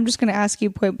 frankly, now I'm just going to ask you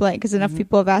point blank, because enough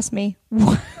people have asked me,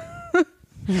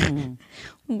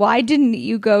 why didn't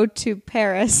you go to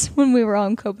Paris when we were all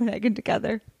in Copenhagen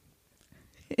together?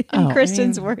 In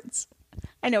Kristen's words.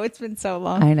 I know it's been so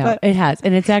long. I know it has,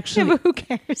 and it's actually. Yeah, but who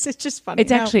cares? It's just funny.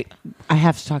 It's actually. I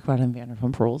have to talk about it in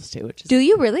Vanderpump Rules too. Do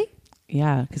you really?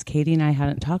 Yeah, because Katie and I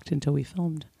hadn't talked until we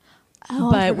filmed.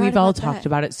 But we've all talked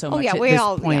about it so much at this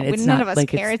point. It's none not of us like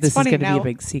care. It's this funny is going to now. be a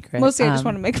big secret. Mostly, I just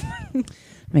want to make fun.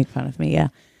 Make fun of me. Yeah.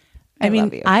 I mean,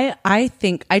 love you.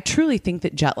 I truly think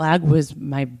that jet lag was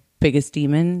my biggest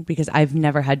demon, because I've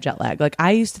never had jet lag. Like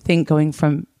I used to think going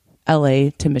from LA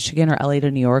to Michigan or LA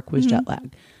to New York was jet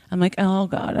lag. I'm like, oh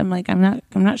God. I'm like, I'm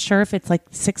not sure if it's like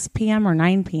 6 p.m. or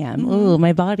 9 p.m. Ooh,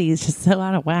 my body is just so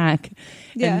out of whack.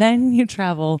 Yeah. And then you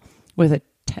travel with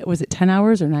was it 10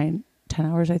 hours or 10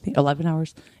 hours, I think, 11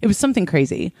 hours. It was something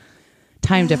crazy.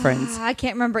 Time difference. I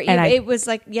can't remember. It was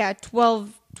like,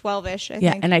 12-ish, I think.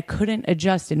 Yeah, and I couldn't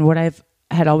adjust. And what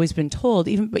had always been told,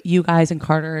 but you guys and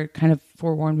Carter kind of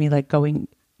forewarned me, like going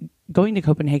to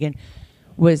Copenhagen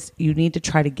was you need to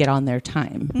try to get on their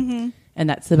time. And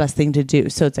that's the best thing to do.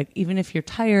 So it's like, even if you're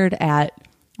tired at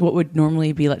what would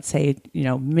normally be, let's say,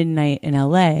 midnight in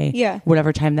LA,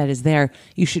 whatever time that is there,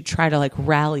 you should try to like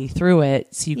rally through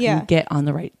it so you can get on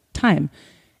the right time.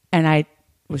 And I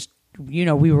was,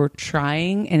 we were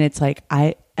trying, and it's like,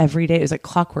 every day it was like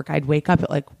clockwork. I'd wake up at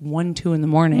like 1, 2 in the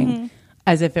morning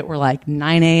as if it were like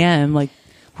 9 a.m. Like,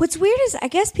 what's weird is I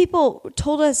guess people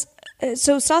told us,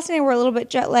 so Stassi and I were a little bit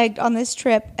jet lagged on this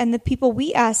trip, and the people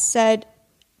we asked said,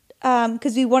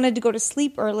 because we wanted to go to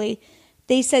sleep early,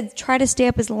 they said try to stay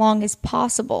up as long as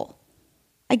possible.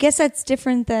 I guess that's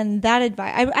different than that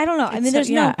advice. I don't know. I mean,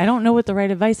 I don't know what the right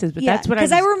advice is, but that's what I was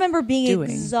because I remember being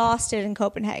doing. Exhausted in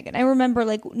Copenhagen. I remember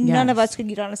like none of us could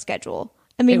get on a schedule.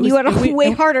 I mean, you had a way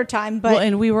harder time, but... Well,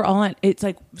 and we were all on... It's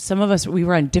like some of us, we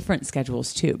were on different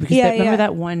schedules too. Because remember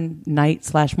that one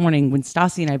night/morning when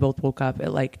Stassi and I both woke up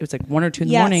at like... It was like 1 or 2 in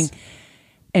the morning.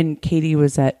 And Katie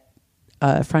was at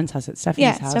a friend's house, at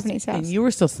Stephanie's house. Stephanie's house. And you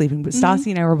were still sleeping. But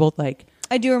Stassi and I were both like...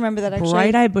 I do remember that, actually.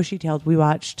 Bright-eyed, bushy-tailed. We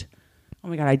watched... Oh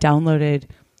my God, I downloaded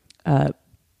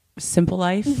Simple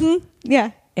Life.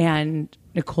 Yeah. And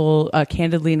Nicole,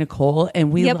 Candidly Nicole,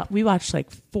 and we watched like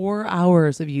 4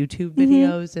 hours of YouTube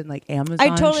videos and like Amazon. I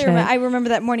totally shit. remember. I remember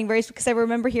that morning very because I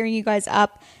remember hearing you guys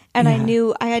up, and I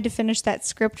knew I had to finish that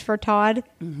script for Todd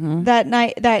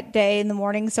that day in the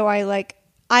morning. So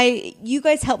you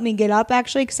guys helped me get up,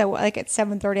 actually, because at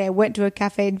 7:30 I went to a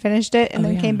cafe and finished it, and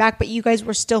then came back. But you guys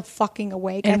were still fucking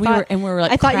awake. And we were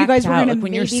like, I thought you guys were going to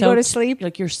when maybe go to sleep.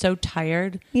 Like you're so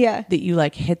tired, that you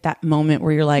like hit that moment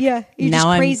where you're like, you're now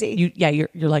just crazy.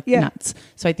 You're like nuts.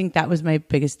 So I think that was my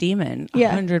biggest demon,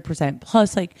 100%.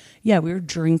 Plus, like, we were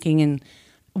drinking and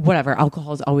whatever.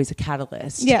 Alcohol is always a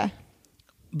catalyst. Yeah.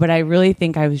 But I really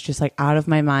think I was just like out of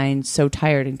my mind, so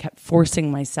tired, and kept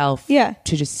forcing myself to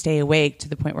just stay awake to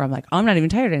the point where I'm like, oh, I'm not even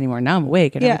tired anymore. Now I'm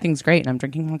awake and everything's great, and I'm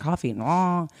drinking my coffee and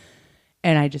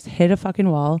I just hit a fucking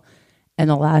wall. And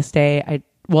the last day,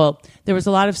 there was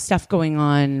a lot of stuff going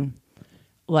on.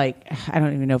 Like, I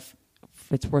don't even know if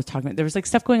it's worth talking about. There was like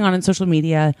stuff going on social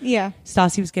media. Yeah.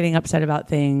 Stassi was getting upset about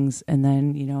things. And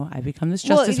then, I become this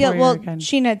justice warrior again.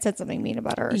 Sheena had said something mean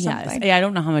about her or something. Yeah, I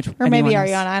don't know how much. Or maybe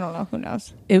Ariana. I don't know. Who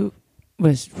knows? It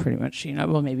was pretty much Sheena.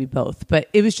 Well, maybe both. But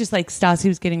it was just like Stassi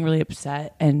was getting really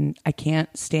upset. And I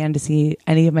can't stand to see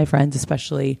any of my friends,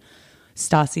 especially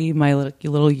Stassi, my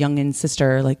little youngin'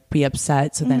 sister, like be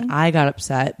upset. So then I got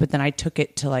upset. But then I took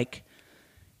it to like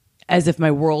as if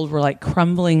my world were like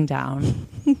crumbling down.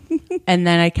 And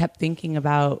then I kept thinking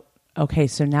about, okay,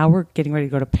 so now we're getting ready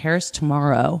to go to Paris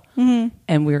tomorrow.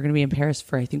 And we were going to be in Paris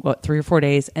for, I think, 3 or 4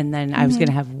 days. And then I was going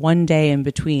to have 1 day in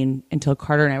between until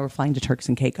Carter and I were flying to Turks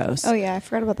and Caicos. Oh, yeah. I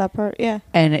forgot about that part. Yeah.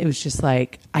 And it was just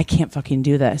like, I can't fucking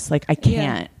do this. Like, I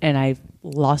can't. Yeah. And I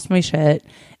lost my shit.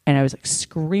 And I was like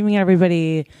screaming at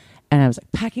everybody. And I was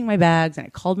like packing my bags. And I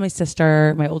called my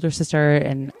sister, my older sister.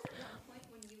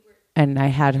 And I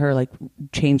had her like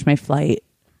change my flight.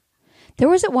 There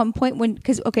was at one point when,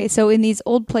 so in these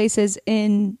old places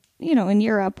in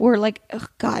Europe, we're like, oh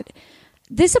God,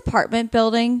 this apartment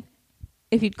building,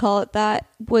 if you'd call it that,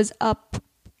 was up,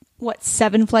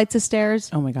 7 flights of stairs?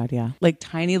 Oh my God, yeah. Like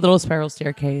tiny little spiral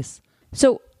staircase.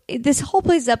 So this whole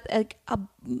place is up like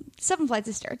 7 flights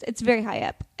of stairs. It's very high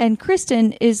up. And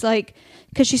Kristen is like,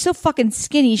 because she's so fucking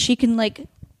skinny, she can like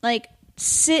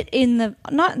sit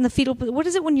not in the fetal, but what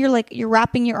is it when you're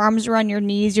wrapping your arms around your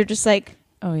knees? You're just like,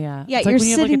 oh yeah, yeah. It's like when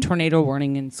you have like a tornado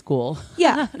warning in school.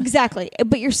 Yeah, exactly.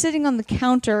 But you're sitting on the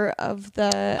counter of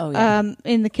the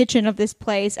in the kitchen of this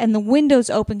place, and the window's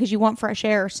open because you want fresh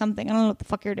air or something. I don't know what the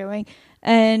fuck you're doing,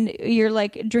 and you're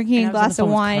like drinking a glass of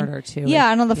wine. Too,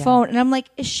 and on the phone, and I'm like,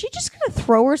 is she just gonna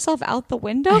throw herself out the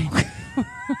window?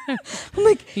 I'm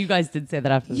like, you guys did say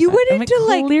that after. You went into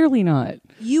like clearly not.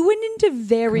 You went into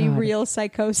very real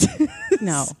psychosis.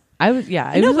 No. I was,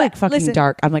 it was like fucking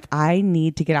dark. I'm like, I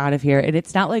need to get out of here. And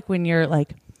it's not like when you're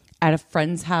like at a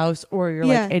friend's house or you're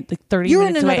like 30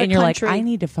 minutes away and you're like, I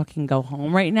need to fucking go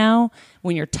home right now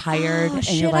when you're tired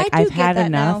and you're like, I've had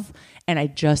enough and I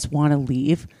just want to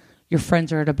leave. Your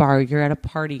friends are at a bar, you're at a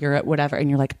party, you're at whatever, and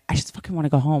you're like, I just fucking want to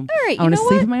go home. All right, I want to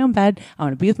sleep in my own bed. I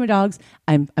want to be with my dogs.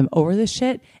 I'm over this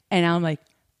shit. And now I'm like,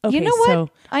 okay, you know what? So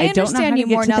I understand you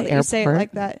more now that you say it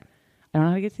like that. I don't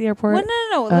know how to get to the airport. Well,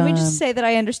 no. Let me just say that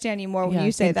I understand you more when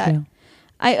you say that. So.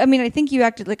 I mean, I think you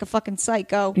acted like a fucking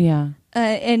psycho. Yeah.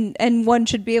 And one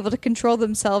should be able to control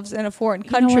themselves in a foreign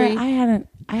country. You know I hadn't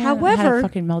had a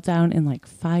fucking meltdown in like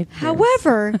 5 years.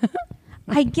 However,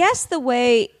 I guess the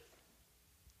way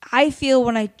I feel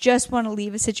when I just want to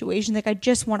leave a situation, like I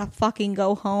just want to fucking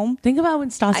go home. Think about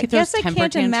when Stassi throws temper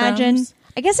tantrums.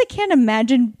 I guess I can't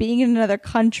imagine being in another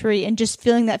country and just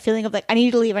feeling that feeling of like, I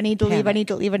need to leave, I need to leave, I need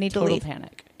to leave, I need to leave. Total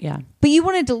panic. Yeah. But you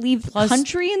wanted to leave the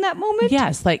country in that moment?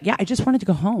 Yes. Like, yeah, I just wanted to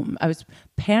go home. I was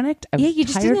panicked. I was you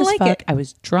just tired didn't as like fuck. it. I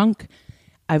was drunk.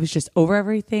 I was just over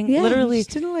everything. Yeah, Literally. you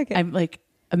just didn't like it. I'm like,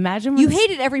 imagine when you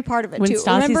hated every part of it when too.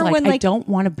 Stassi's Remember like, when I don't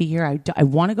want to be here. I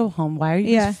want to go home. Why are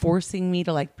you Yeah. just forcing me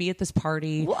to like be at this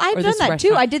party? Well, I've or done this that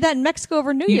restaurant? too. I did that in Mexico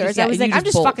over New You Year's. just- yeah, I was you like, I'm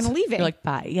just bolt. fucking leaving. You're like,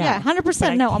 bye. Yeah, Yeah. 100%.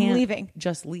 But I No, I'm can't leaving.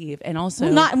 Just leave. And also,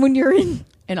 Well, not when you're in.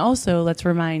 and also, let's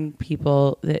remind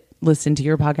people that listen to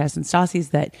your podcast and Stassi's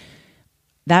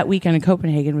that weekend in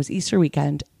Copenhagen was Easter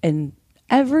weekend, and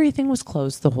everything was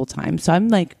closed the whole time. So I'm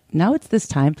like, now it's this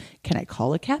time. Can I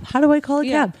call a cab? How do I call a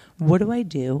cab? What do I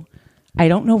do? I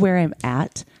don't know where I'm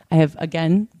at. I have,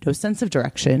 again, no sense of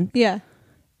direction. Yeah.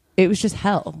 It was just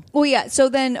hell. Well, yeah. So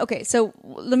then, okay. So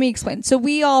let me explain. So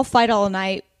we all fight all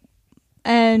night,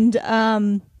 and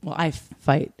Well, I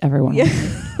fight everyone. yeah.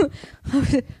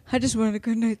 I just wanted a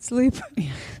good night's sleep.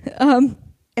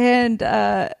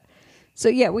 So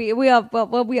yeah, we all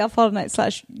fought all night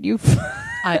 / you.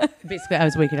 I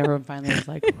was waking everyone finally. I was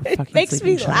like, It makes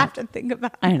me laugh to think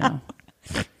about. I know.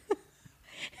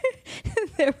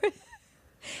 There was,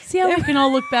 See how we can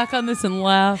all look back on this and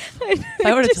laugh? If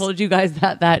I would have told you guys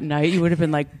that night, you would have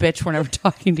been like, bitch, we're never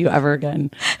talking to you ever again.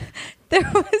 there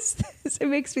was this. It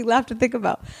makes me laugh to think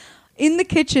about. In the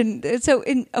kitchen, so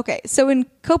in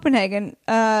Copenhagen,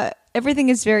 everything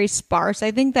is very sparse.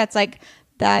 I think that's like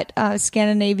that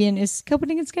Scandinavian, is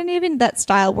Copenhagen Scandinavian, that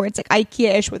style where it's like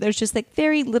IKEA-ish, where there's just like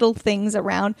very little things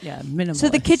around. Yeah, minimalist. So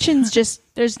the kitchen's just,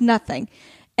 there's nothing.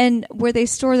 And where they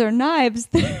store their knives,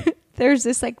 there's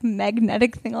this like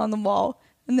magnetic thing on the wall,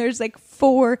 and there's like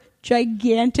 4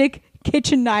 gigantic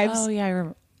kitchen knives. Oh yeah, I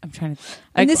remember. I'm trying to.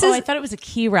 And I thought it was a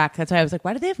key rack. That's why I was like,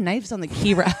 why do they have knives on the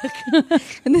key rack?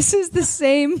 And this is the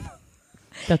same.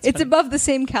 It's funny. Above the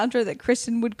same counter that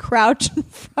Kristen would crouch in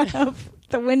front of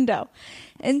the window.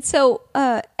 And so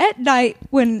at night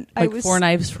when I was 4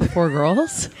 knives for 4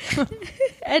 girls.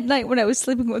 At night when I was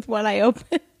sleeping with one eye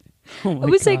open, Oh my I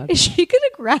was God. like, is she gonna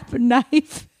grab a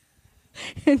knife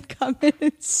and come in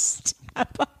and stab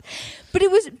us? But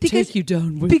it was because Take you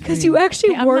down with because me. you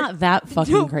actually Hey, weren't I'm not that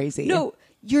fucking crazy. No,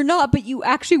 you're not. But you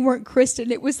actually weren't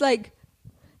Kristen. It was like,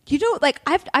 like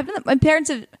I've done that. My parents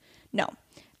have no.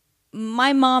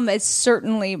 My mom is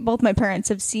certainly, both my parents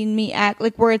have seen me act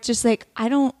like where it's just like, I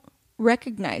don't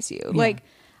recognize you. Yeah. Like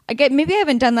maybe I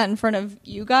haven't done that in front of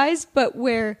you guys, but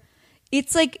where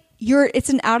it's like it's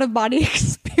an out of body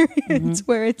experience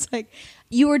where it's like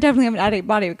you were definitely having an out of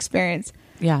body experience.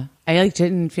 Yeah, I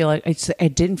didn't feel like I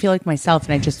didn't feel like myself,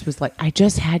 and I just was like I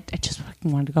just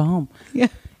fucking wanted to go home. Yeah,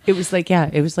 it was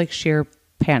like sheer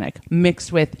panic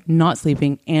mixed with not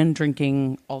sleeping and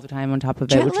drinking all the time on top of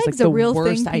it, Jet which is like lag's the a real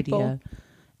worst thing, idea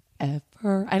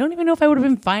ever. I don't even know if I would have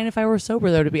been fine if I were sober,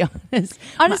 though. To be honest,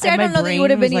 honestly, I don't know that you would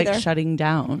have been was, either. Like shutting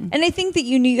down, and I think that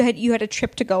you knew you had a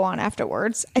trip to go on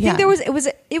afterwards. I think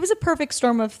it was a perfect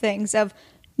storm of things of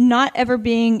not ever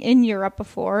being in Europe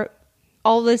before,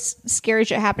 all this scary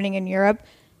shit happening in Europe,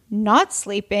 not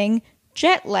sleeping,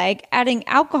 jet lag, adding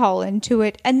alcohol into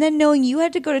it, and then knowing you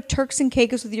had to go to Turks and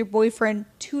Caicos with your boyfriend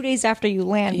 2 days after you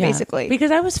land, basically. Because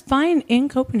I was fine in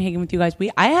Copenhagen with you guys.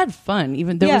 I had fun,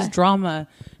 even there was drama,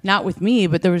 not with me,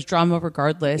 but there was drama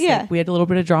regardless. Yeah. Like, we had a little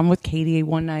bit of drama with Katie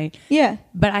one night. Yeah.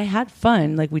 But I had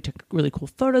fun. Like, we took really cool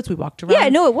photos. We walked around. Yeah,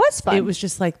 no, it was fun. It was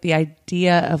just like the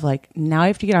idea of like, now I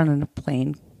have to get on a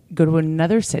plane, go to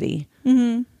another city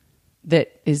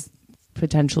that is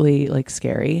potentially like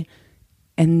scary.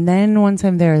 And then once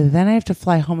I'm there, then I have to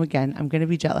fly home again. I'm going to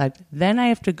be jet lagged. Then I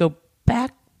have to go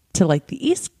back to like the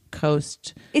East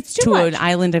Coast. It's too to much. an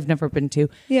island I've never been to.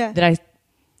 Yeah.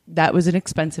 That was an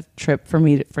expensive trip for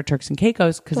me for Turks and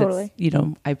Caicos because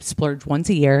it's, I splurge once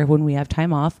a year when we have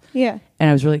time off. Yeah. And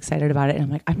I was really excited about it. And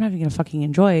I'm like, I'm not even going to fucking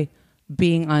enjoy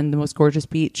being on the most gorgeous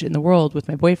beach in the world with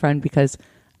my boyfriend because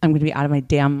I'm going to be out of my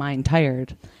damn mind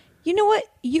tired. You know what?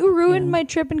 You ruined my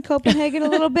trip in Copenhagen a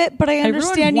little bit, but I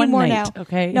understand you one more night, now.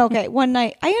 Okay. No, okay. One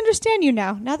night. I understand you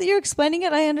now. Now that you're explaining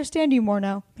it, I understand you more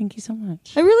now. Thank you so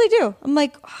much. I really do. I'm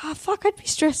like, fuck, I'd be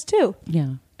stressed too.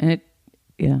 Yeah. And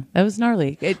that was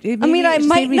gnarly. I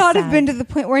might not have been to the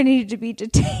point where I needed to be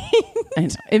detained. I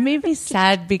know. It made me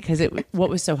sad because what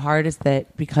was so hard is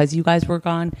that because you guys were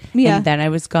gone and then I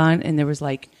was gone and there was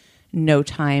like no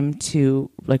time to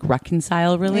like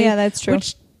reconcile really. Yeah, that's true.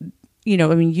 Which,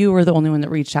 you were the only one that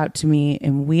reached out to me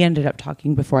and we ended up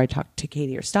talking before I talked to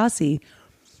Katie or Stassi.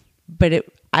 But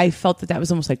I felt that was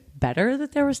almost like better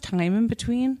that there was time in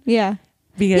between. Yeah.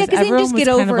 Because then everyone just was get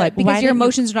kind over of like, it because why your didn't you-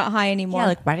 emotions are not high anymore. Yeah,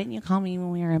 like, why didn't you call me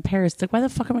when we were in Paris? Like, why the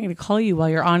fuck am I going to call you while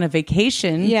you're on a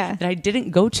vacation that I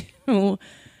didn't go to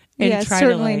and try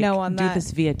to like no on do that.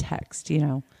 this via text, you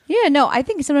know? Yeah, no, I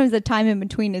think sometimes the time in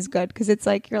between is good because it's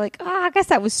like, you're like, I guess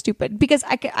that was stupid. Because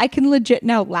I can legit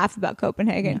now laugh about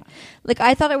Copenhagen. Yeah. Like,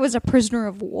 I thought I was a prisoner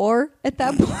of war at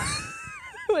that point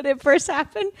when it first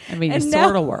happened. I mean, and you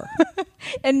sort of were.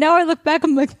 And now I look back,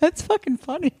 I'm like, that's fucking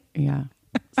funny. Yeah.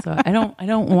 So I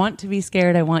don't want to be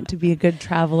scared. I want to be a good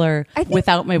traveler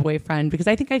without my boyfriend because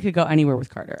I think I could go anywhere with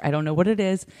Carter. I don't know what it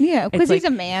is. Yeah, because It's he's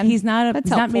a man. He's not That's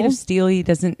not made helpful. of steel.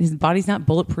 His body's not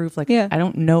bulletproof. Like Yeah. I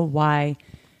don't know why.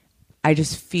 I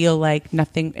just feel like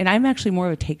nothing, and I'm actually more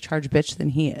of a take charge bitch than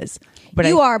he is. But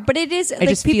you are, but it is. Like,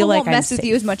 just people feel like won't I'm mess with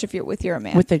you safe. as much if you're a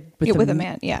man. with a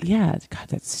man, yeah. Yeah, God,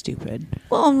 that's stupid.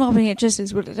 Well, I mean, it just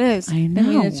is what it is. I know. I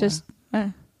mean, it's just.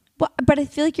 Well, but I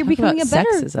feel like you're Talk becoming a about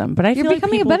better sexism. But I you're feel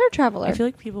becoming like a better traveler. I feel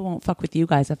like people won't fuck with you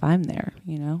guys if I'm there.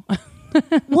 You know.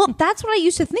 Well, that's what I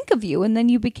used to think of you, and then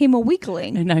you became a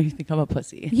weakling. And now you think I'm a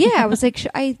pussy. Yeah, I was like,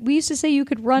 we used to say you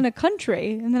could run a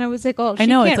country, and then I was like, oh, she I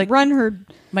know, can't it's like run her.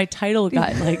 My title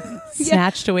got like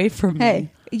snatched away from me. Hey,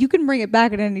 you can bring it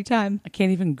back at any time. I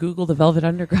can't even Google the Velvet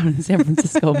Underground in San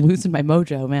Francisco. I'm losing my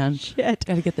mojo, man. Shit.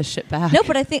 Got to get this shit back. No,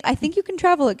 but I think you can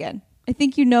travel again. I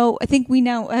think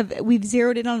we've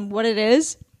zeroed in on what it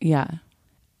is. Yeah.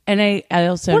 And I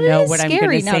also But it know is what I'm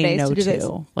scary going to say nowadays no to do this.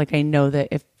 to. Like, I know that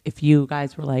if you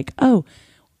guys were like, oh,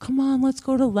 come on, let's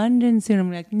go to London soon.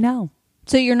 I'm like, no.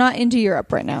 So you're not into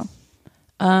Europe right now.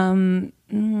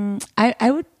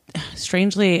 I would,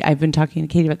 strangely, I've been talking to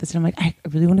Katie about this, and I'm like, I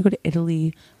really want to go to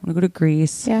Italy. I want to go to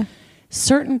Greece. Yeah.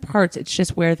 Certain parts, it's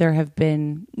just where there have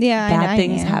been bad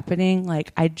things happening.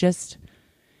 Like, I just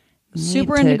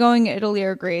Super into going to Italy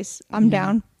or Greece. I'm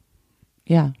down.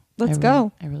 Yeah. Let's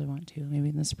go. I really want to. Maybe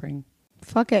in the spring.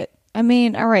 Fuck it. I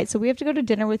mean, all right. So we have to go to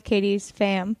dinner with Katie's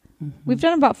fam. Mm-hmm. We've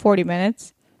done about 40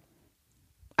 minutes.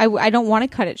 I don't want to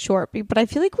cut it short, but I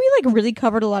feel like we like really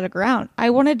covered a lot of ground. I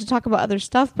wanted to talk about other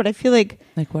stuff, but I feel like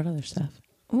Like, what other stuff?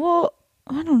 well,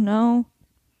 I don't know.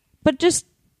 But just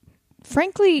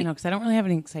frankly, You know, because I don't really have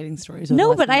any exciting stories.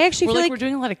 No, but I actually feel like we're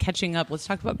doing a lot of catching up. Let's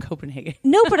talk about Copenhagen.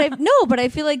 but I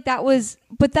feel like that was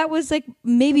like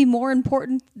maybe more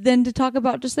important than to talk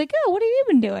about just like, oh, what have you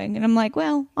been doing? And I'm like,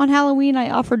 well, on Halloween I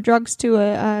offered drugs to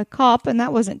a cop, and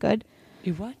that wasn't good.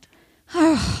 You what?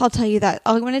 I'll tell you that.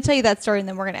 I'm going to tell you that story, and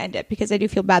then we're going to end it because I do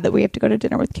feel bad that we have to go to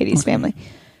dinner with Katie's family.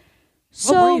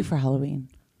 So What were you for Halloween?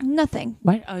 nothing.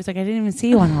 What? I was like, I didn't even see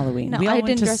you on Halloween. No, We all I went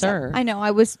didn't to dress Sir. up. I know. I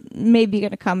was maybe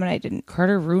going to come, and I didn't.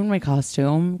 Carter ruined my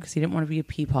costume because he didn't want to be a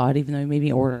pea pod, even though he made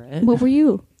me order it. What were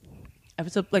you? I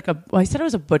was I said I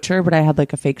was a butcher, but I had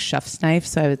like a fake chef's knife.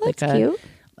 So I was That's like cute.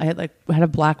 I had a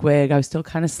black wig. I was still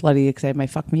kind of slutty because I had my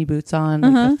fuck me boots on,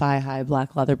 like the thigh high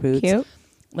black leather boots. Cute.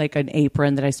 Like an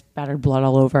apron that I spattered blood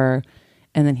all over.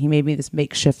 And then he made me this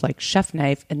makeshift like chef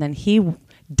knife. And then he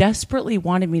desperately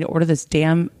wanted me to order this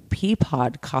damn pea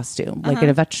pod costume, like in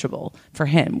a vegetable for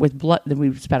him with blood. Then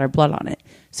we spattered blood on it.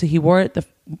 So he wore it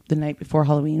the night before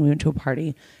Halloween. We went to a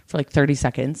party for like 30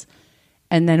 seconds.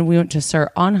 And then we went to Sir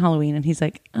on Halloween, and he's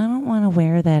like, I don't want to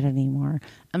wear that anymore.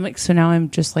 I'm like, so now I'm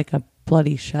just like a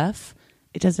bloody chef.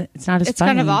 It's not as It's funny.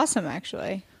 kind of awesome,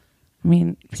 actually. I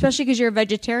mean, Especially because you're a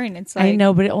vegetarian. It's like I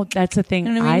know, but that's the thing.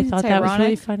 You know what I I mean? thought It's that was really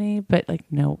ironic. funny, but like,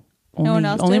 no. No one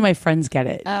else only did? my friends get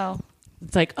it. Oh,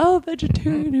 It's like, oh,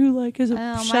 vegetarian who like is a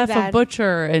my chef, a bad.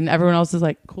 butcher, and everyone else is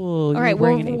like, cool. all right.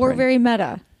 We're very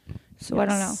meta, so I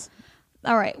don't know. Yes.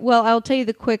 All right. Well, I'll tell you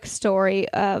the quick story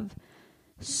of.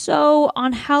 So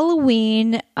on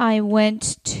Halloween, I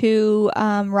went to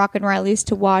Rock and Riley's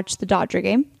to watch the Dodger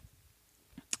game,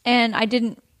 and I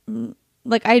didn't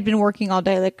like. I had been working all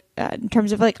day, like in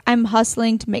terms of like I'm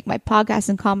hustling to make my podcast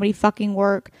and comedy fucking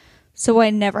work, so I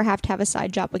never have to have a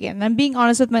side job again. And I'm being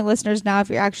honest with my listeners now. If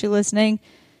you're actually listening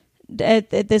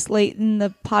at this late in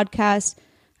the podcast,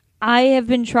 I have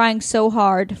been trying so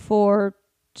hard for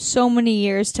so many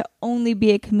years to only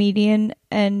be a comedian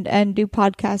and do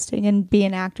podcasting and be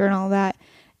an actor and all that.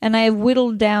 And I have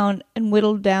whittled down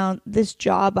this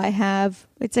job I have.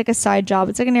 It's like a side job.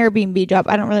 It's like an Airbnb job.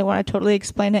 I don't really want to totally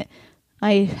explain it.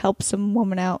 I help some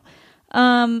woman out.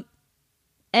 And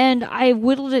I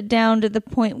whittled it down to the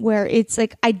point where it's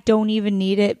like I don't even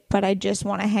need it, but I just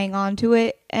want to hang on to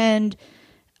it. And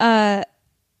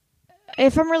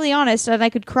if I'm really honest, and I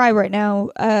could cry right now,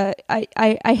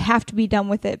 I have to be done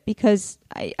with it because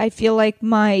I feel like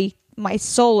my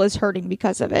soul is hurting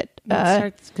because of it.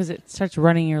 Because it starts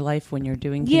running your life when you're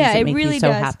doing things Yeah, that it make really you so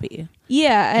does. happy.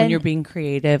 Yeah, When and you're being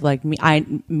creative, like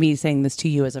me saying this to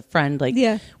you as a friend, like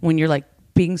Yeah. when you're like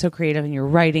being so creative and you're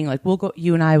writing, like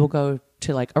you and I will go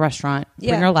to like a restaurant,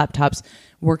 Yeah. bring our laptops,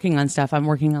 working on stuff. I'm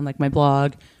working on like my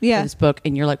blog for this book,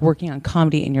 and you're like working on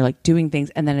comedy, and you're like doing things,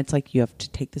 and then it's like you have to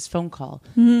take this phone call,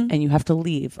 and you have to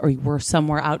leave, or we're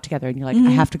somewhere out together, and you're like,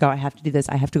 I have to go, I have to do this,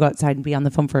 I have to go outside and be on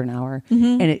the phone for an hour,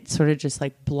 and it sort of just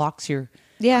like blocks your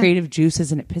creative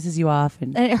juices, and it pisses you off,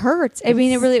 and it hurts. I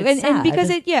mean, it really, and because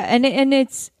sad.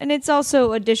 it's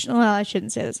also additional. Well, I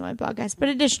shouldn't say this on my podcast, but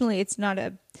additionally, it's not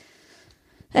a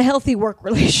healthy work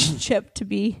relationship, to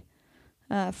be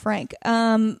frank.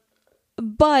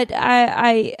 But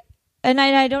I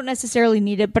don't necessarily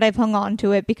need it, but I've hung on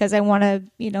to it because I want to,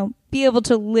 be able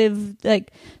to live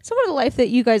like somewhat of the life that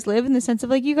you guys live, in the sense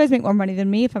of like, you guys make more money than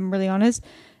me, if I'm really honest.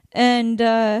 And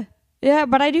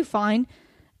but I do fine.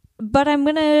 But I'm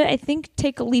going to, I think,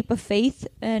 take a leap of faith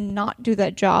and not do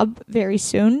that job very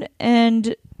soon.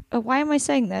 And why am I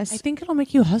saying this? I think it'll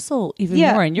make you hustle even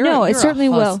more. And you're it certainly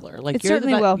a will. hustler. Like, it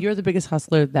certainly will. You're the biggest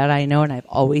hustler that I know, and I've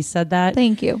always said that.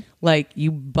 Thank you. Like, you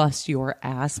bust your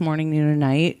ass morning, noon, and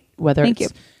night, whether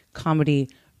it's comedy,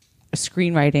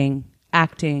 screenwriting,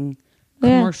 acting,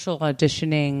 commercial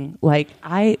auditioning. Like,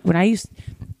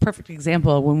 perfect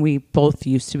example, when we both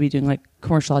used to be doing like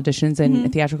commercial auditions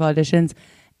and theatrical auditions,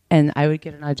 and I would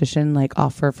get an audition like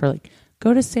offer for like,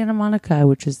 go to Santa Monica,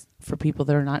 which is, for people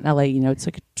that are not in LA, it's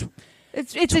like a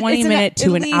 20 minute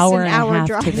to an hour and a half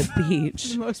drive to the beach.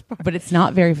 for the most part. But it's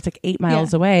not very, it's like 8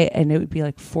 miles away, and it would be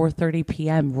like 4:30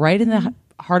 p.m. right in the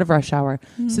heart of rush hour.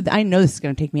 So I know this is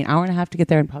going to take me an hour and a half to get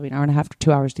there, and probably an hour and a half to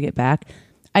 2 hours to get back.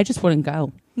 I just wouldn't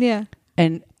go. Yeah.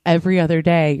 And every other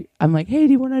day, I'm like, hey,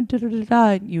 do you want to da-da-da-da?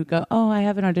 And you go, oh, I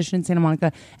have an audition in Santa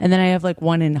Monica. And then I have like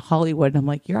one in Hollywood. And I'm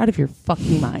like, you're out of your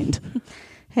fucking mind.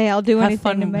 Hey, I'll do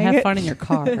anything to make it. Have fun in your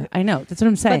car. I know. That's what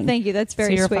I'm saying. But thank you. That's very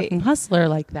sweet. So you're sweet. a fucking hustler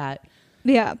like that.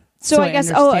 Yeah. So I guess,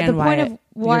 the point of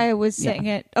why I was saying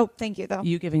yeah. it. Oh, thank you, though.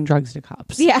 You giving drugs to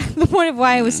cops. Yeah. The point of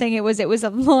why I was saying it was a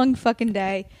long fucking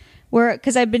day.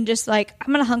 Because I've been just like,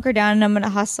 I'm going to hunker down and I'm going to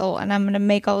hustle and I'm going to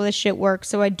make all this shit work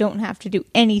so I don't have to do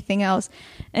anything else.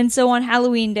 And so on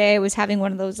Halloween Day, I was having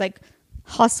one of those like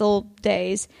hustle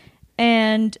days.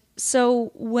 And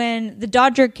so when the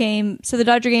Dodger game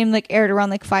like aired around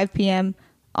like 5 p.m.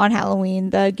 on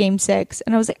Halloween, the game 6.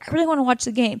 And I was like, I really want to watch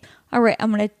the game. All right,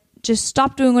 I'm going to just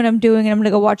stop doing what I'm doing and I'm going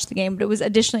to go watch the game. But it was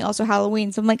additionally also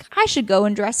Halloween. So I'm like, I should go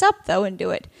and dress up though and do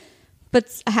it.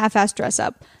 But a half-ass dress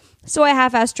up. So I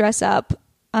half-ass dress up,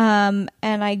 and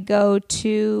I go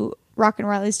to Rock and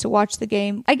Riley's to watch the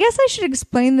game. I guess I should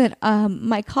explain that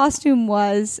my costume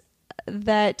was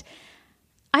that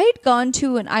I had gone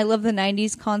to an I Love the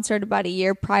 90s concert about a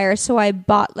year prior, so I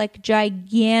bought like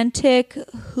gigantic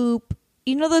hoop.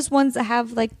 You know those ones that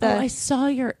have like the... I saw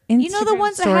your Instagram. You know the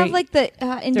ones that have like the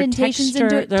indentations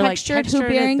into it, textured hoop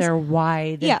earrings? They're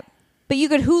wide. Yeah, but you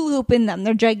could hula hoop in them.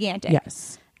 They're gigantic.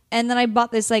 Yes. And then I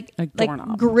bought this like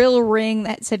grill ring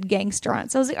that said gangster on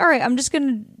it. So I was like, all right, I'm just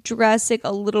going to dress like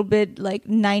a little bit like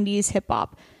 90s hip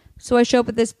hop. So I show up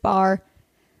at this bar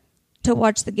to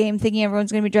watch the game thinking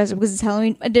everyone's going to be dressed up because it's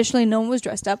Halloween. Additionally, no one was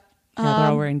dressed up. Yeah,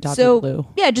 they're all wearing Doute blue.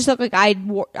 Yeah, it just looked like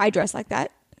I dressed like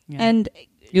that. Yeah. And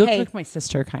you look like my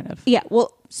sister, kind of. Yeah,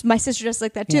 well, my sister dressed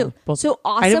like that too. Yeah, so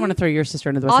awesome. I didn't want to throw your sister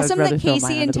into the bus. Awesome that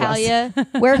Casey and Talia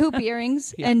wear hoop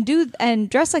earrings and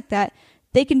dress like that.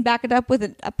 They can back it up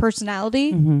with a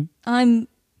personality. Mm-hmm. I'm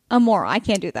a moron. I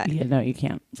can't do that. Yeah, no, you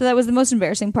can't. So that was the most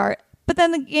embarrassing part. But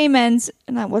then the game ends,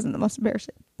 and that wasn't the most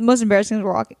embarrassing. The most embarrassing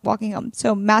was walking home.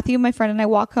 So Matthew, my friend, and I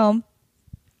walk home.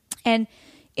 And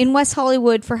in West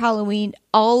Hollywood for Halloween,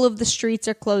 all of the streets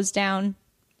are closed down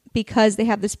because they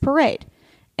have this parade.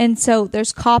 And so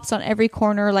there's cops on every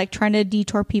corner, like trying to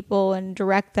detour people and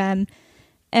direct them.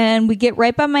 And we get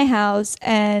right by my house,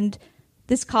 and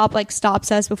this cop like stops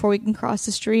us before we can cross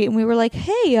the street, and we were like,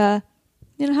 hey,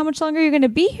 how much longer are you going to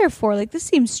be here for? Like, this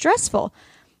seems stressful.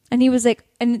 And he was like,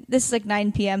 and this is like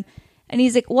 9 p.m. And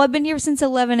he's like, well, I've been here since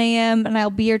 11 a.m. and I'll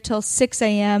be here till 6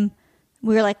 a.m.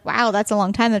 We were like, wow, that's a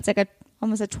long time. That's like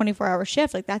almost a 24-hour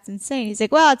shift. Like, that's insane. He's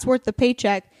like, well, it's worth the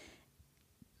paycheck.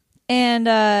 And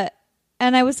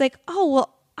I was like, oh,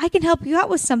 well, I can help you out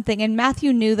with something. And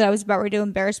Matthew knew that I was about ready to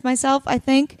embarrass myself, I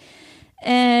think.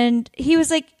 And he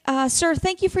was like, sir,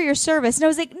 thank you for your service. And I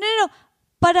was like, no.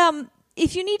 But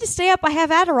if you need to stay up, I have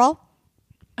Adderall.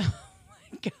 Oh,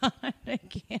 my God. I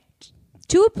can't.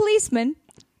 To a policeman,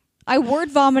 I word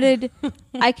vomited,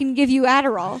 I can give you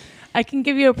Adderall. I can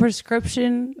give you a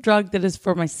prescription drug that is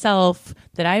for myself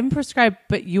that I'm prescribed,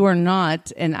 but you are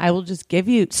not. And I will just give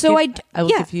you. So I will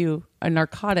give you a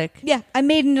narcotic. Yeah, I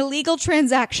made an illegal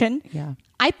transaction. Yeah.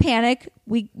 I panic.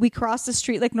 We crossed the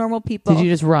street like normal people. Did you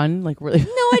just run like really?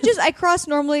 No, I crossed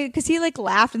normally because he like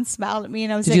laughed and smiled at me,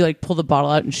 and I was Did you like pull the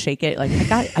bottle out and shake it? Like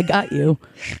I got you.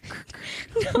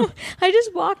 No, I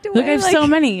just walked away. Look, I have so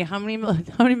many. How many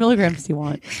milligrams do you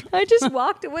want? I just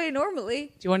walked away normally.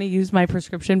 Do you want to use my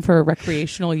prescription for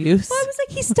recreational use? Well, I was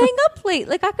like, he's staying up late.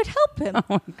 Like I could help him. Oh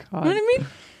my god! You know what I mean?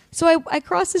 So I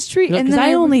crossed the street, and then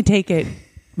I only take it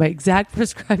my exact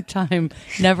prescribed time,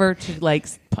 never to like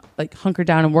hunker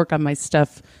down and work on my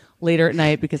stuff later at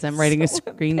night because I'm writing a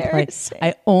screenplay.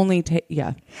 I only take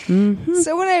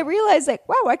So when I realized like,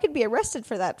 wow, I could be arrested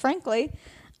for that, frankly,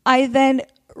 I then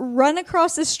run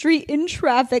across the street in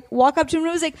traffic, walk up to him, and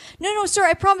I was like, no, sir,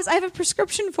 I promise I have a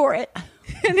prescription for it,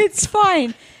 and it's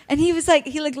fine. And he was like,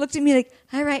 he looked at me like,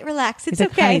 all right, relax, it's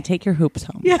okay. Honey, take your hoops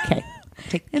home. Yeah. Okay.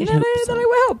 And then I went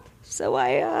home. So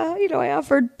I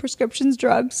offered prescriptions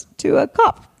drugs to a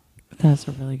cop. That's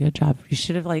a really good job. You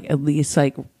should have at least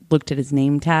looked at his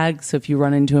name tag. So if you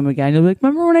run into him again, you'll be like,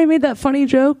 remember when I made that funny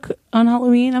joke on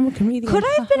Halloween? I'm a comedian. Could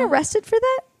I have been arrested for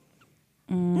that?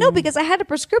 No, because I had a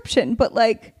prescription, but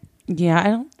yeah, I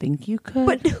don't think you could.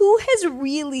 But who has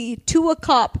really, to a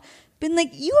cop, been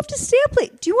like, you have to stay up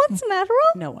late. Do you want some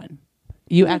Adderall? No one.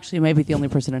 You actually might be the only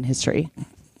person in history,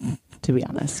 to be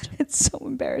honest. It's so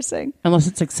embarrassing. Unless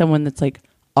it's someone that's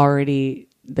already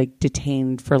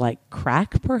detained for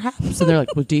crack, perhaps. So they're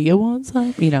like, well, do you want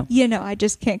some? I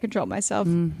just can't control myself.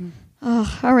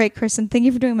 Oh, all right, Kristen, thank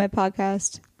you for doing my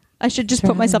podcast. I should just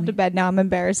put myself to bed now. I'm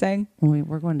embarrassing.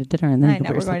 We're going to dinner, and then I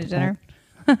know we're going to dinner.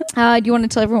 Do you want to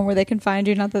tell everyone where they can find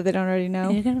you? Not that they don't already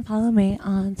know. You can follow me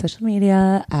on social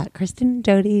media at Kristen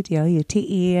Doute,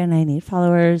 Doute, and I need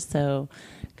followers. So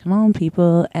come on,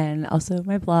 people. And also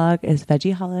my blog is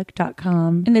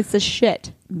veggiholic.com. And it's the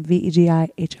shit.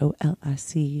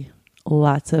 VEGIHOLSC.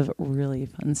 Lots of really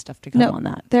fun stuff to come on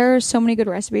that. There are so many good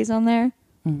recipes on there.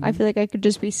 Mm-hmm. I feel like I could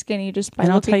just be skinny just by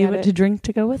looking at it. And I'll tell you what to drink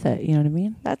to go with it. You know what I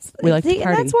mean? We like to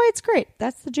party. That's why it's great.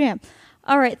 That's the jam.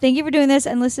 All right. Thank you for doing this.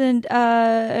 And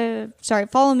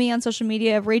follow me on social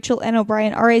media of Rachel N.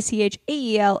 O'Brien,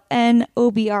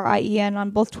 RACHAELNOBRIEN on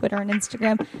both Twitter and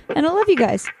Instagram. And I love you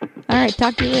guys. All right.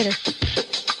 Talk to you later.